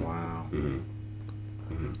us. Wow.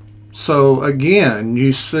 So again,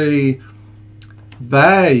 you see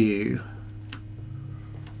value,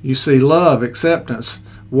 you see love, acceptance,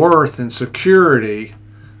 worth, and security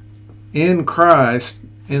in Christ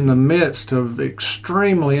in the midst of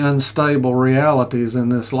extremely unstable realities in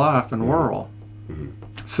this life and world.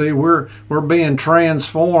 See, we're being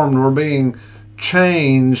transformed, we're being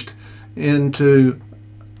changed into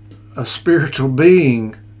a spiritual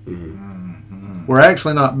being. We're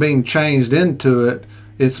actually not being changed into it,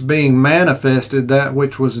 it's being manifested, that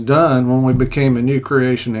which was done when we became a new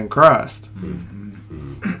creation in Christ.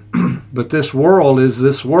 But this world is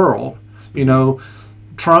this world.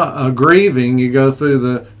 Grieving, you go through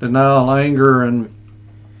the denial, anger, and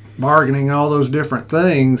bargaining, all those different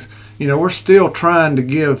things. We're still trying to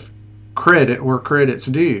give credit where credit's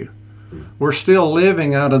due. We're still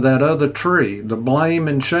living out of that other tree, the blame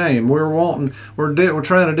and shame. We're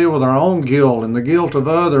trying to deal with our own guilt and the guilt of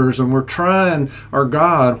others, and we're trying,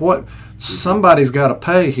 God, somebody's got to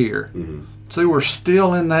pay here. See, we're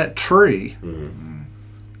still in that tree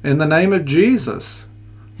in the name of Jesus.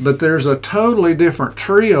 But there's a totally different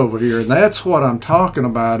tree over here, and that's what I'm talking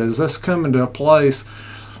about, is us coming to a place.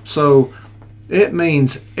 So it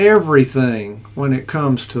means everything when it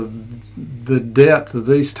comes to the depth of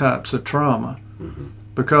these types of trauma.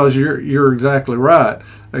 Because you're exactly right.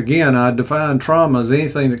 Again, I define trauma as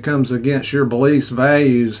anything that comes against your beliefs,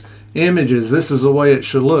 values, images. This is the way it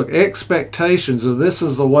should look. Expectations of this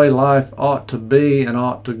is the way life ought to be and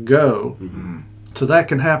ought to go. So that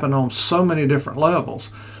can happen on so many different levels.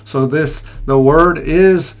 So the word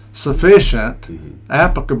is sufficient,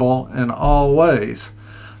 applicable in all ways.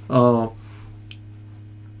 2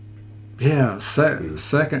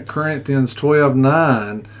 Corinthians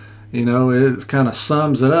 12:9, it kind of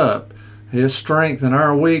sums it up. His strength in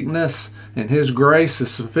our weakness, and His grace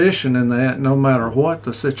is sufficient in that, no matter what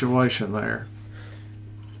the situation there.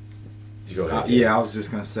 You go ahead. I was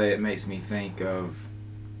just going to say, it makes me think of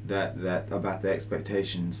that about the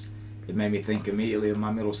expectations. It made me think immediately of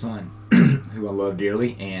my middle son, who I love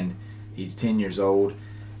dearly, and he's 10 years old,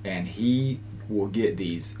 and he will get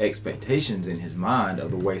these expectations in his mind of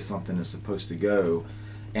the way something is supposed to go,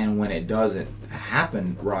 and when it doesn't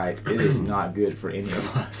happen right, it is not good for any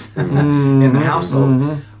of us in the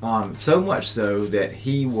household. So much so that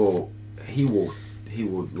he will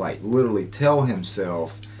like literally tell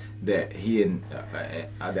himself that he and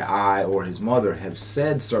that I or his mother have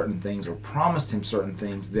said certain things or promised him certain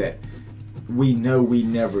things that we know we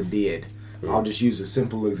never did. I'll just use a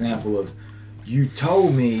simple example of, you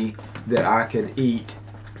told me that I could eat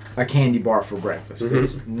a candy bar for breakfast.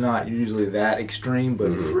 It's not usually that extreme,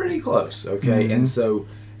 but pretty close, okay?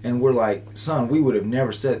 And we're like, son, we would have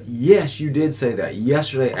never said, yes, you did say that.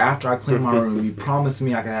 Yesterday, after I cleaned my room, you promised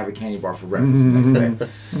me I could have a candy bar for breakfast the next day.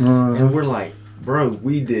 And we're like, bro,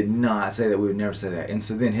 we did not say that. We would never say that. And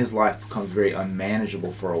so then his life becomes very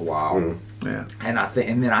unmanageable for a while. Yeah. And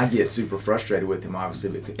and then I get super frustrated with him,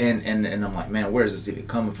 obviously. And I'm like, man, where's this even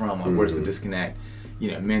coming from? Like, where's the disconnect,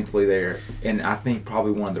 mentally there? And I think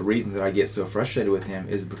probably one of the reasons that I get so frustrated with him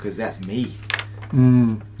is because that's me.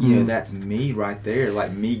 That's me right there.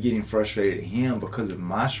 Like, me getting frustrated at him because of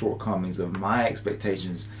my shortcomings, of my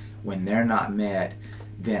expectations. When they're not met,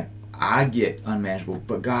 then I get unmanageable.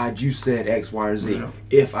 But God, you said X, Y, or Z. Yeah.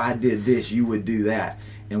 If I did this, you would do that.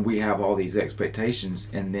 And we have all these expectations.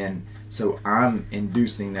 And then, so I'm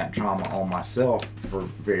inducing that trauma on myself for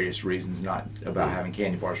various reasons, not about having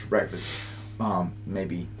candy bars for breakfast.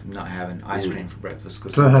 Maybe not having ice cream for breakfast,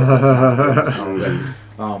 because that sounds good.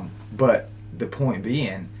 But the point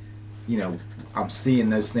being, I'm seeing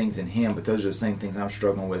those things in him, but those are the same things I'm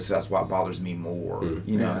struggling with, so that's why it bothers me more.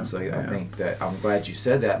 And so I think that I'm glad you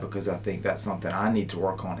said that, because I think that's something I need to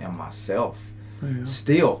work on in myself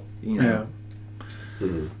still.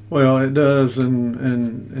 Well, it does,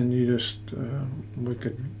 and you just we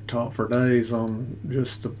could talk for days on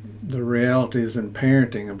just the realities in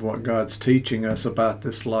parenting of what God's teaching us about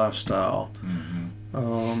this lifestyle,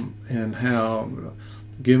 and how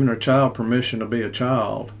giving a child permission to be a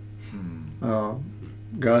child.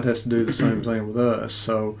 God has to do the same thing with us.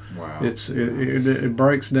 So it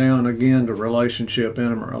breaks down again to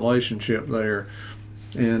intimate relationship there,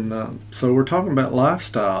 and so we're talking about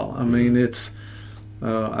lifestyle. I mean, it's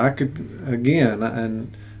I could again,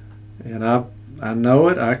 and I know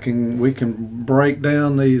it. We can break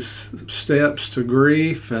down these steps to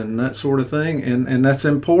grief and that sort of thing, and that's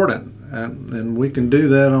important. And we can do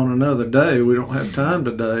that on another day. We don't have time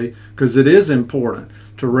today, because it is important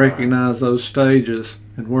to recognize those stages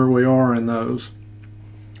and where we are in those,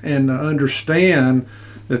 and to understand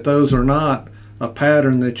that those are not a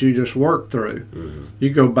pattern that you just work through.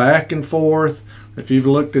 You go back and forth. If you've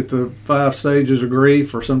looked at the 5 stages of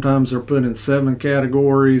grief, or sometimes they're put in 7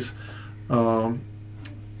 categories, we're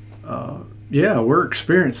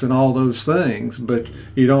experiencing all those things, but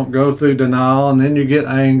you don't go through denial, and then you get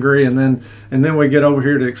angry, and then we get over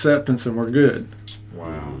here to acceptance, and we're good.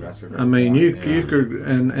 Wow, that's a great I mean, point. you could,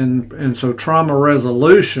 and so trauma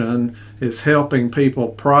resolution is helping people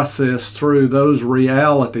process through those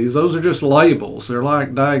realities. Those are just labels. They're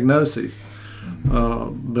like diagnoses,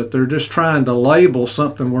 but they're just trying to label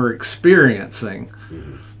something we're experiencing.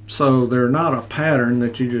 So they're not a pattern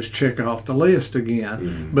that you just check off the list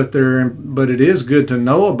again. But it is good to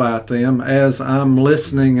know about them as I'm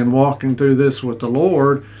listening and walking through this with the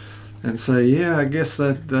Lord, and say, yeah, I guess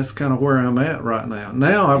that's kind of where I'm at right now.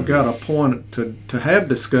 Now I've got a point to have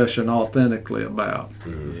discussion authentically about.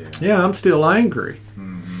 Yeah, I'm still angry.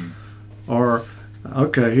 Or,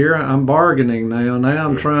 okay, here I'm bargaining now. Now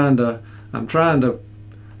I'm trying to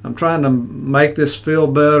make this feel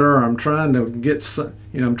better. I'm trying to get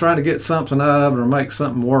something out of it, or make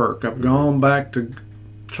something work. I've gone back to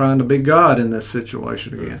trying to be God in this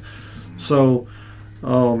situation again. So,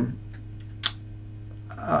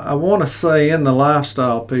 I want to say in the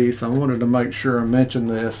lifestyle piece, I wanted to make sure I mention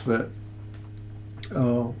this, that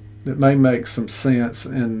it may make some sense,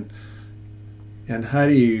 and how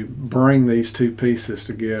do you bring these two pieces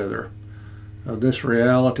together, this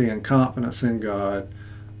reality and confidence in God,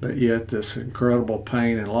 but yet this incredible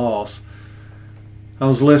pain and loss. I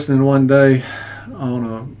was listening one day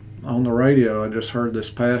on the radio. I just heard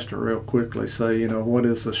this pastor real quickly say, what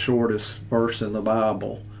is the shortest verse in the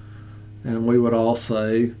Bible? And we would all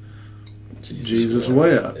say, Jesus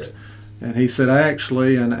wept. And he said,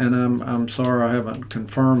 actually, and I'm sorry I haven't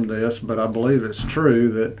confirmed this, but I believe it's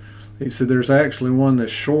true, that he said there's actually one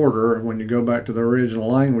that's shorter. When you go back to the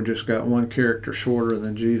original language, it's got one character shorter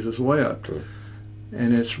than Jesus wept.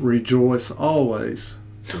 And it's rejoice always.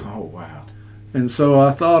 Oh, wow. And so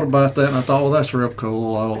I thought about that, and I thought, well, that's real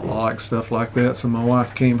cool. I like stuff like that. So my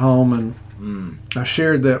wife came home, and I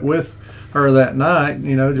shared that with her that night,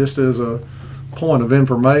 just as a point of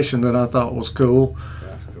information that I thought was cool.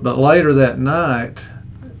 But later that night,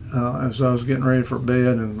 as I was getting ready for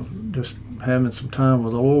bed and just having some time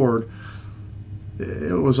with the Lord,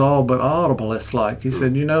 it was all but audible. It's like, he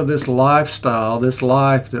said, this lifestyle, this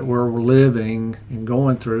life that we're living and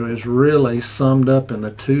going through is really summed up in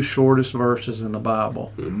the 2 shortest verses in the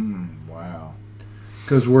Bible. Wow.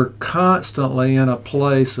 Because we're constantly in a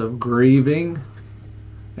place of grieving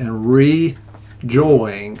and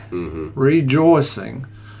rejoicing.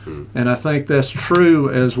 And I think that's true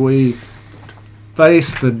as we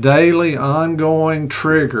face the daily ongoing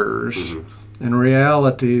triggers and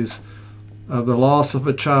realities of the loss of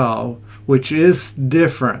a child, which is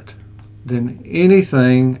different than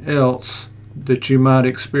anything else that you might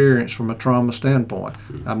experience from a trauma standpoint.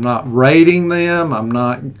 I'm not rating them. I'm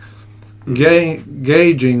not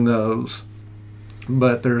gauging those.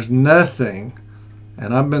 But there's nothing,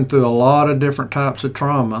 and I've been through a lot of different types of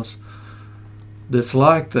traumas that's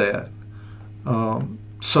like that.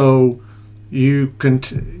 So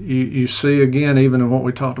you see again, even in what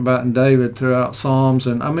we talked about in David throughout Psalms,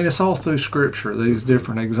 and I mean it's all through Scripture, these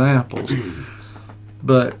different examples.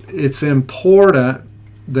 But it's important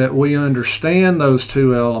that we understand those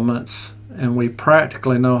two elements and we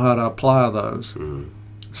practically know how to apply those.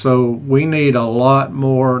 So we need a lot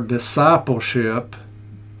more discipleship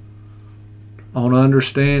on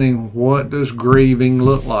understanding what does grieving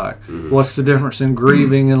look like. What's the difference in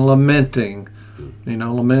grieving and lamenting?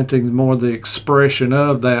 Lamenting is more the expression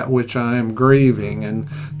of that which I am grieving in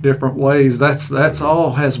different ways. That's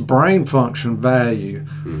all has brain function value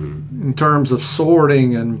in terms of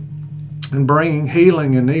sorting and bringing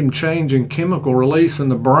healing and even changing chemical release in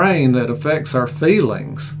the brain that affects our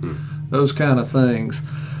feelings, those kind of things.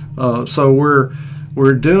 So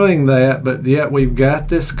we're doing that, but yet we've got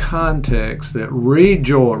this context that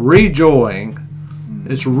rejoying,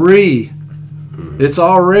 it's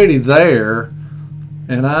already there,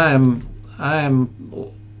 and I'm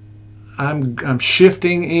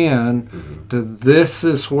shifting in to this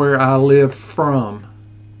is where I live from.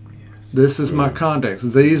 This is my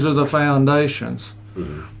context. These are the foundations.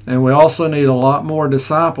 And we also need a lot more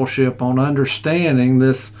discipleship on understanding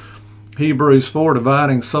this Hebrews 4,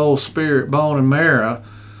 dividing soul, spirit, bone, and marrow.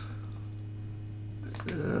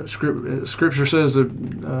 Scripture says that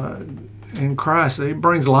in Christ, He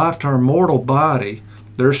brings life to our mortal body.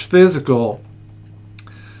 There's physical,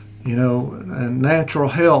 and natural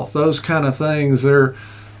health, those kind of things.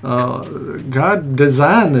 God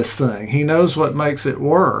designed this thing. He knows what makes it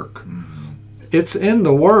work. It's in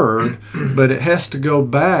the Word, but it has to go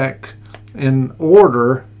back in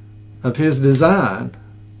order of His design.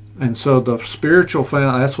 And so that's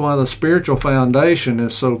why the spiritual foundation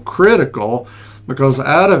is so critical, because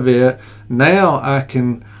out of it, now I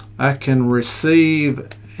can receive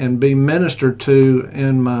and be ministered to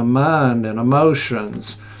in my mind and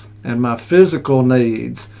emotions and my physical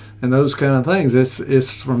needs and those kind of things.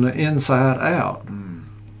 It's from the inside out.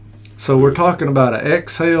 So we're talking about an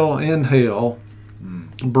exhale, inhale,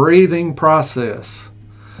 breathing process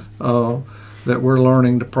that we're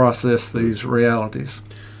learning to process these realities.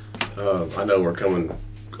 I know we're coming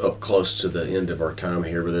up close to the end of our time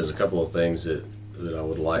here, but there's a couple of things that I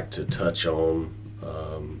would like to touch on.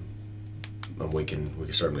 And we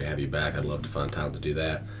can certainly have you back. I'd love to find time to do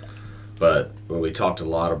that. But when we talked a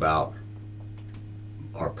lot about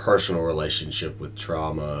our personal relationship with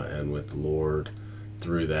trauma and with the Lord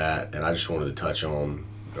through that, and I just wanted to touch on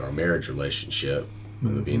our marriage relationship,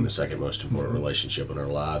 being the second most important relationship in our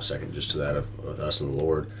lives, second just to that of us and the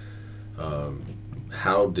Lord.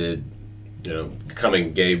 How did you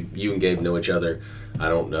and Gabe know each other? I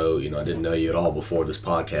don't know, I didn't know you at all before this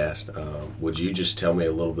podcast. Would you just tell me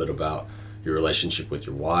a little bit about your relationship with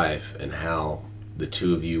your wife and how the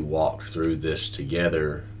two of you walked through this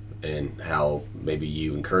together, and how maybe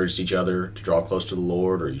you encouraged each other to draw close to the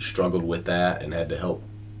Lord, or you struggled with that and had to help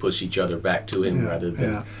push each other back to Him rather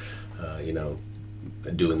than,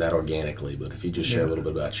 doing that organically? But if you just share a little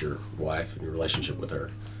bit about your wife and your relationship with her.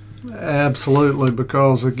 Absolutely,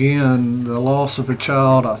 because again, the loss of a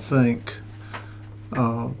child, I think,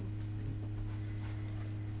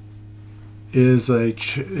 is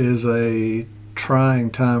a trying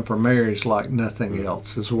time for marriage like nothing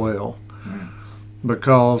else as well.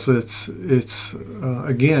 Because it's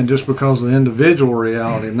again, just because of the individual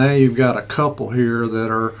reality, now you've got a couple here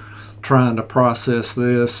that are trying to process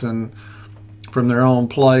this and from their own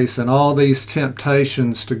place, and all these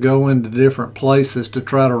temptations to go into different places to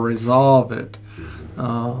try to resolve it.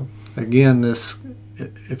 Again,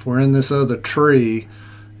 if we're in this other tree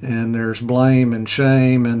and there's blame and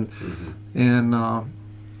shame and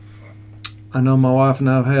I know my wife and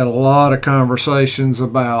I have had a lot of conversations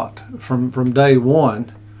about from day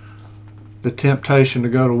one the temptation to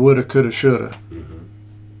go to woulda, coulda, shoulda.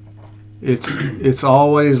 It's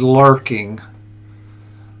always lurking.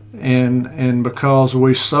 And because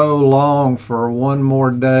we so long for one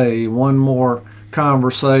more day, one more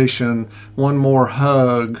conversation, one more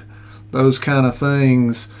hug, those kind of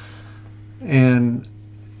things, and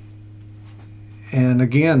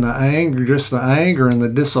again, the anger and the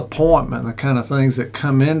disappointment, the kind of things that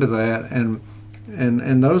come into that,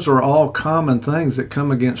 and those are all common things that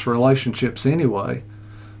come against relationships anyway.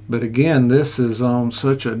 But again, this is on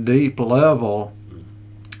such a deep level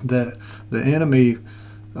that the enemy.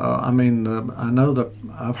 I've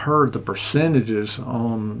heard the percentages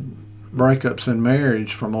on breakups in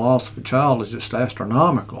marriage from a loss of a child is just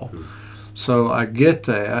astronomical. So I get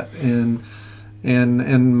that, and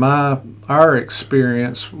in our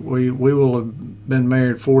experience, we will have been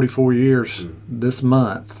married 44 years this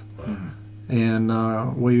month,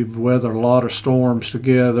 and we've weathered a lot of storms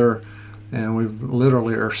together, and we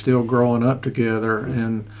literally are still growing up together,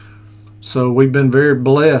 and so we've been very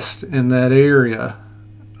blessed in that area,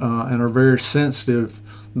 and are very sensitive,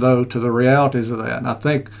 though, to the realities of that. And I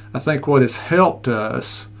think what has helped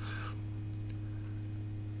us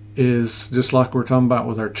is just like we're talking about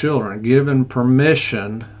with our children, given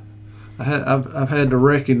permission. I've had to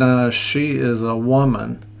recognize she is a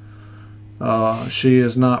woman. She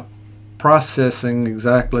is not processing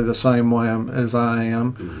exactly the same way as I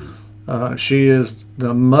am. She is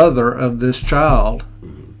the mother of this child.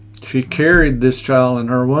 She carried this child in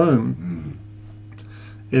her womb.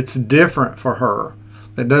 It's different for her.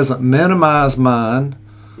 It doesn't minimize mine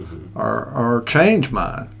or change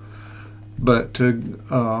mine. But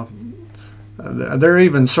there are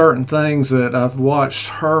even certain things that I've watched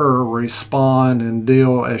her respond and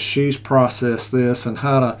deal as she's processed this, and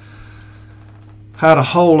how to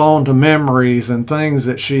hold on to memories and things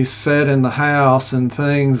that she's said in the house, and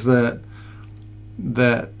things that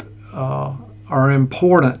are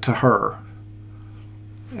important to her.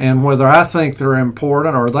 And whether I think they're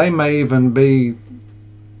important or they may even be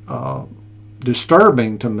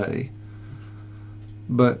disturbing to me,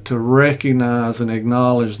 but to recognize and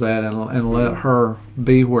acknowledge that, and let her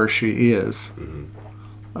be where she is.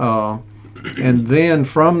 And then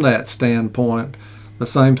from that standpoint, the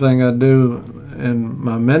same thing I do in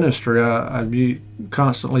my ministry, I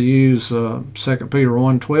constantly use 2 Peter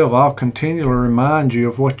 1:12. I'll continually remind you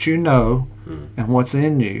of what you know and what's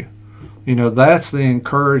in you. You know, that's the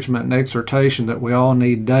encouragement and exhortation that we all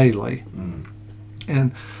need daily.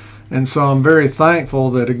 And so I'm very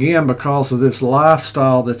thankful that, again, because of this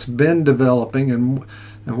lifestyle that's been developing, and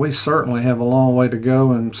we certainly have a long way to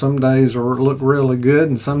go, and some days look really good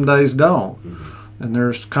and some days don't. And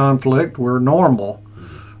there's conflict. We're normal.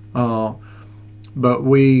 But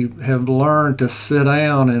we have learned to sit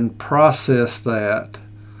down and process that.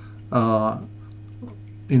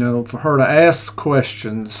 You know, for her to ask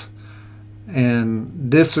questions and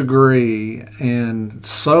disagree, and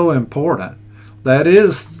so important. That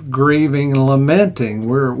is grieving and lamenting.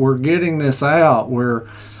 We're getting this out.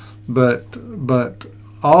 But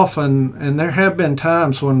often, and there have been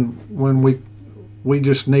times when we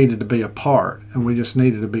just needed to be apart, and we just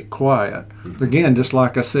needed to be quiet. Again, just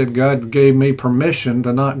like I said, God gave me permission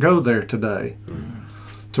to not go there today.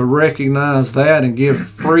 To recognize that and give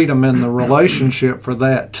freedom in the relationship for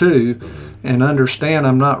that too, and understand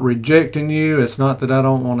I'm not rejecting you. It's not that I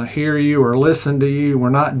don't want to hear you or listen to you. We're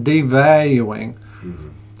not devaluing.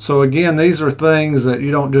 So again, these are things that you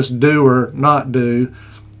don't just do or not do.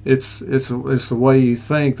 It's the way you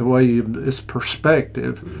think, it's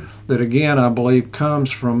perspective that, again, I believe comes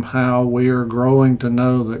from how we are growing to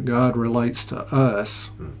know that God relates to us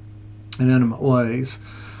in intimate ways.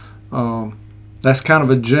 That's kind of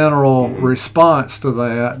a general response to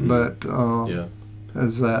that, but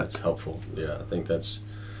that's helpful. Yeah, I think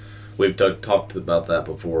we've talked about that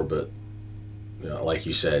before, but you know, like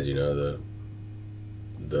you said, you know,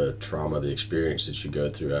 the trauma, the experience that you go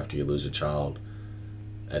through after you lose a child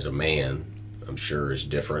as a man, I'm sure is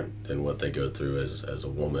different than what they go through as a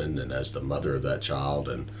woman and as the mother of that child.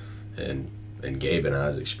 And Gabe and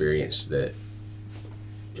I's experience that,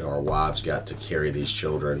 you know, our wives got to carry these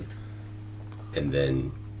children, and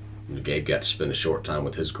then Gabe got to spend a short time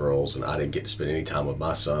with his girls, and I didn't get to spend any time with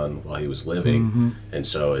my son while he was living. And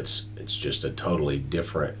so it's just a totally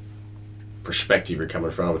different perspective you're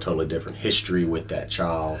coming from, a totally different history with that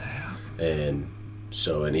child. And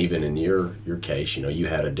so, and even in your case, you know, you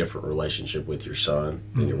had a different relationship with your son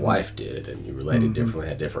than your wife did, and you related differently,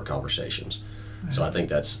 had different conversations. So I think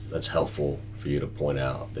that's helpful for you to point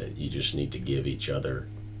out that you just need to give each other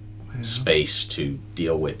space to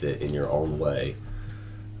deal with it in your own way.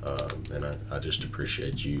 And I just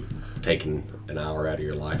appreciate you taking an hour out of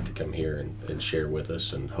your life to come here and share with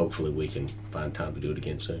us, and hopefully we can find time to do it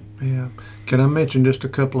again soon. Yeah. Can I mention just a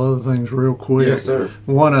couple other things real quick? Yes, sir.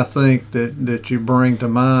 One, I think that you bring to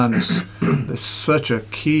mind is such a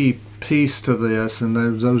key piece to this, and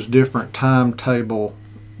those different timetable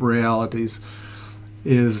realities,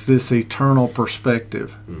 is this eternal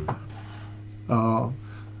perspective.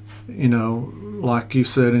 You know, like you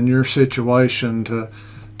said, in your situation, to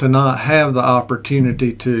not have the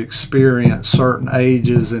opportunity to experience certain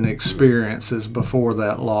ages and experiences before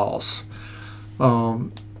that loss.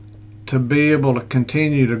 To be able to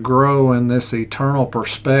continue to grow in this eternal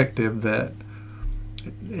perspective that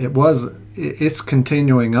it's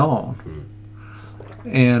continuing on.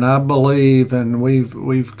 And I believe, and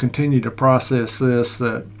we've continued to process this,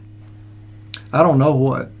 that I don't know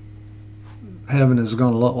what heaven is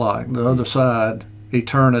going to look like, the other side,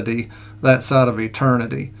 eternity, that side of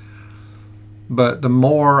eternity. But the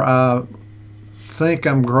more I think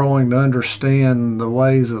I'm growing to understand the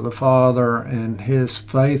ways of the Father and His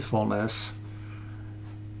faithfulness,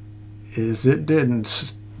 is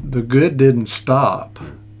the good didn't stop.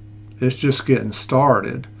 It's just getting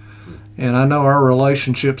started. And I know our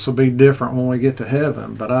relationships will be different when we get to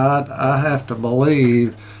heaven, but I have to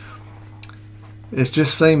believe it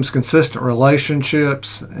just seems consistent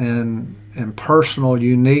relationships and personal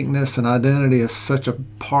uniqueness and identity is such a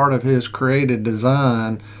part of His created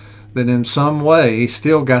design that in some way He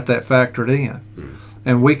still got that factored in.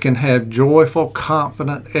 And we can have joyful,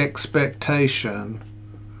 confident expectation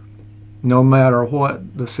no matter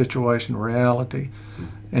what the situation, reality.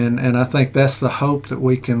 And I think that's the hope that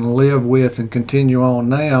we can live with and continue on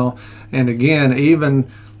now. And again, even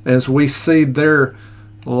as we see their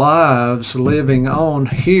lives living on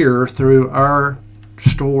here through our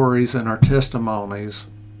stories and our testimonies,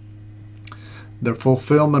 the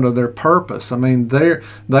fulfillment of their purpose. I mean, they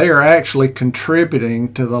are actually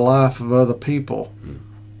contributing to the life of other people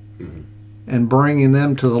and bringing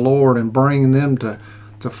them to the Lord and bringing them to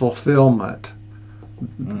fulfillment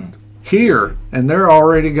here, and they're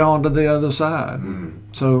already gone to the other side.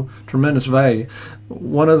 So tremendous value.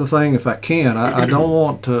 One other thing, if I can, I don't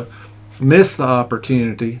want to miss the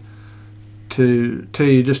opportunity to tell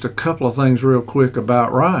you just a couple of things real quick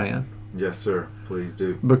about Ryan. Yes, sir. Please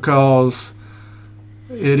do. Because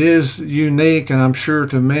it is unique, and I'm sure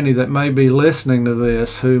to many that may be listening to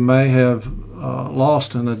this who may have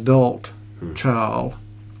lost an adult child.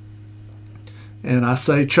 And I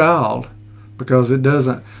say child because it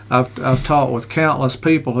doesn't. I've taught with countless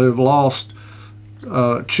people who have lost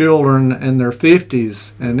children in their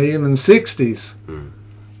 50s and even 60s,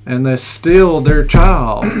 and that's still their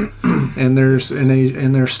child. And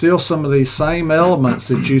there's still some of these same elements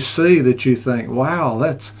that you see that you think, wow,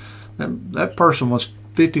 that person was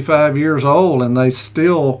 55 years old and they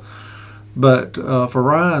still. But for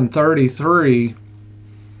Ryan, 33.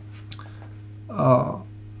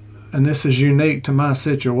 And this is unique to my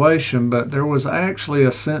situation, but there was actually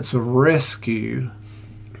a sense of rescue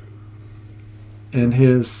in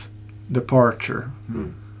his departure.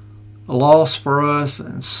 A loss for us,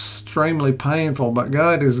 extremely painful, but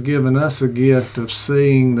God has given us a gift of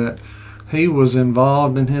seeing that He was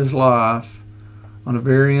involved in his life in a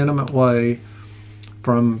very intimate way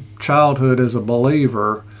from childhood as a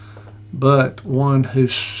believer, but one who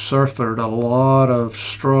suffered a lot of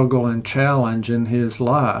struggle and challenge in his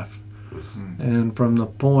life. And from the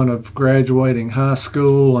point of graduating high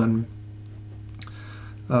school and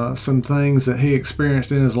some things that he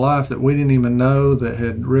experienced in his life that we didn't even know that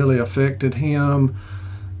had really affected him,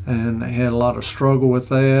 and he had a lot of struggle with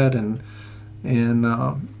that, and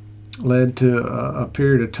led to a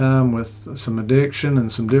period of time with some addiction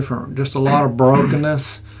and some different, just a lot of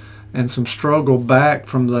brokenness and some struggle back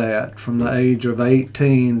from that, from the age of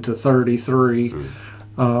 18 to 33.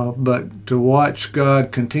 But to watch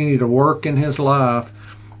God continue to work in his life,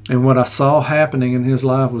 and what I saw happening in his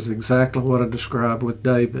life was exactly what I described with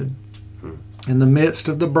David. In the midst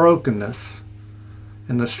of the brokenness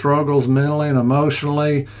and the struggles mentally and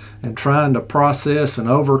emotionally and trying to process and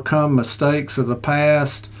overcome mistakes of the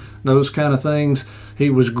past, those kind of things,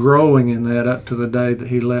 he was growing in that up to the day that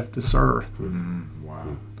he left this earth.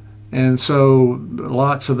 Wow. And so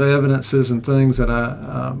lots of evidences and things that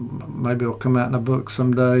I maybe will come out in a book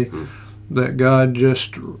someday, that God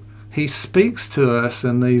just, he speaks to us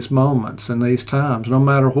in these moments, in these times, no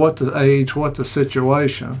matter what the age, what the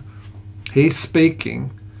situation. He's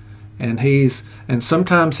speaking, and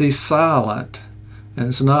sometimes he's silent, and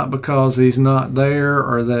it's not because he's not there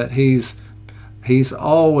or that he's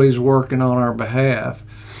always working on our behalf,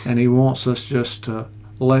 and he wants us just to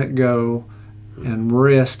let go and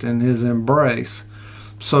rest in his embrace.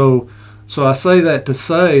 So I say that to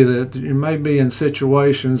say that you may be in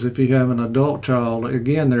situations, if you have an adult child,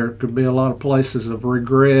 again, there could be a lot of places of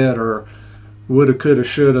regret or woulda, coulda,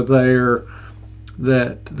 shoulda there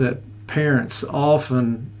that parents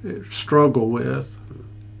often struggle with.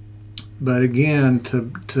 But again,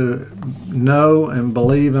 to know and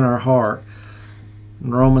believe in our heart, in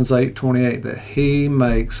Romans 8:28, that he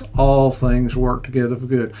makes all things work together for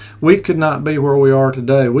good. We could not be where we are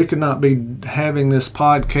today. We could not be having this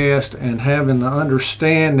podcast and having the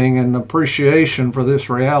understanding and the appreciation for this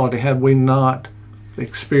reality had we not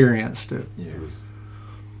experienced it. Yes.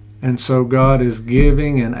 And so God is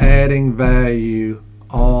giving and adding value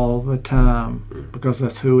all the time because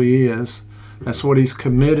that's who He is. That's what He's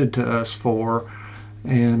committed to us for.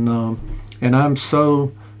 And I'm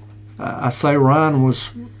so, I say Ryan was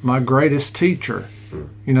my greatest teacher.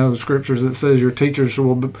 You know, the scriptures that says your teachers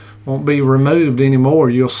won't be removed anymore.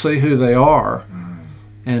 You'll see who they are.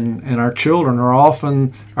 And our children are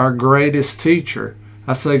often our greatest teacher.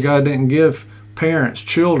 I say God didn't give parents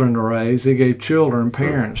children to raise. He gave children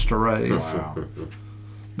parents to raise. Wow.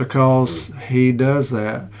 Because He does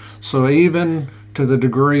that. So even to the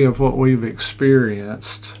degree of what we've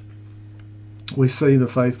experienced, we see the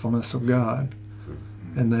faithfulness of God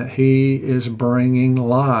and that He is bringing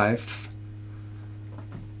life.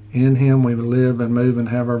 In Him we live and move and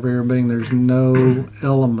have our very being. There's no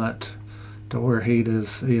element to where He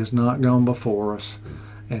has not gone before us,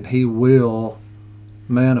 and He will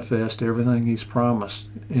manifest everything He's promised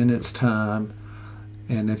in its time.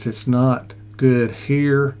 And if it's not good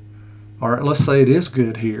here, or let's say it is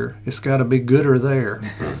good here, it's got to be gooder there.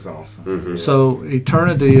 That's awesome. So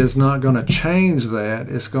eternity is not going to change that.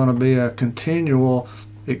 It's going to be a continual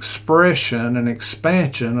expression and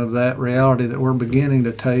expansion of that reality that we're beginning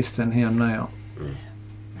to taste in Him now.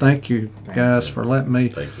 Thank you, guys, for letting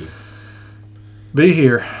me be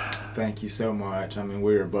here. Thank you so much. I mean,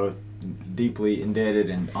 we are both deeply indebted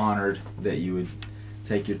and honored that you would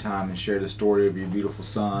take your time and share the story of your beautiful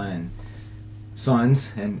son and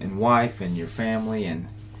sons and wife and your family and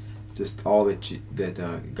just all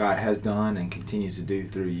that God has done and continues to do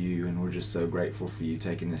through you. And we're just so grateful for you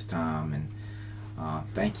taking this time. And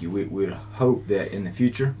thank you. We would hope that in the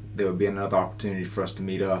future there would be another opportunity for us to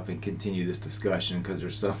meet up and continue this discussion, because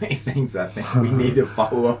there's so many things I think we need to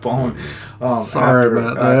follow up on. Sorry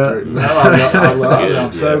about that. No, I love it.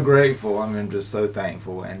 I'm so grateful. I mean, I'm just so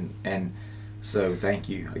thankful. And so thank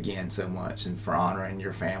you again so much, and for honoring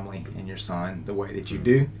your family and your son the way that you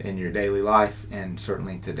do in your daily life, and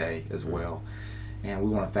certainly today as well. And we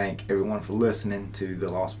want to thank everyone for listening to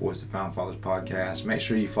the Lost Boys to Found Fathers podcast. Make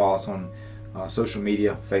sure you follow us on social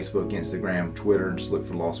media, Facebook, Instagram, Twitter, and just look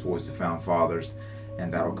for Lost Boys to Found Fathers,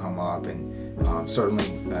 and that'll come up. And certainly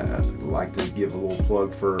I'd like to give a little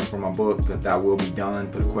plug for my book, that will be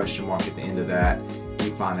done. Put a question mark at the end of that. You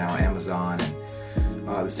can find that on Amazon. And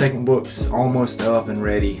the second book's almost up and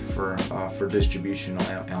ready for distribution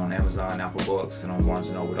on Amazon, Apple Books, and on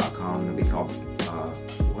BarnesandNoble.com. It'll be called,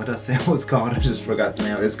 what did I say it was called? I just forgot the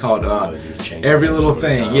name. It's called Every Little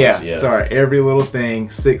Thing. Yeah, sorry. Every Little Thing,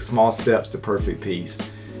 6 Small Steps to Perfect Peace.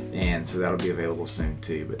 And so that'll be available soon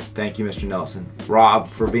too. But thank you, Mr. Nelson. Rob,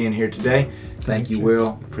 for being here today. Thank you,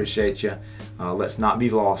 Will. Appreciate you. Let's not be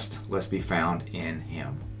lost. Let's be found in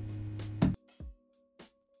Him.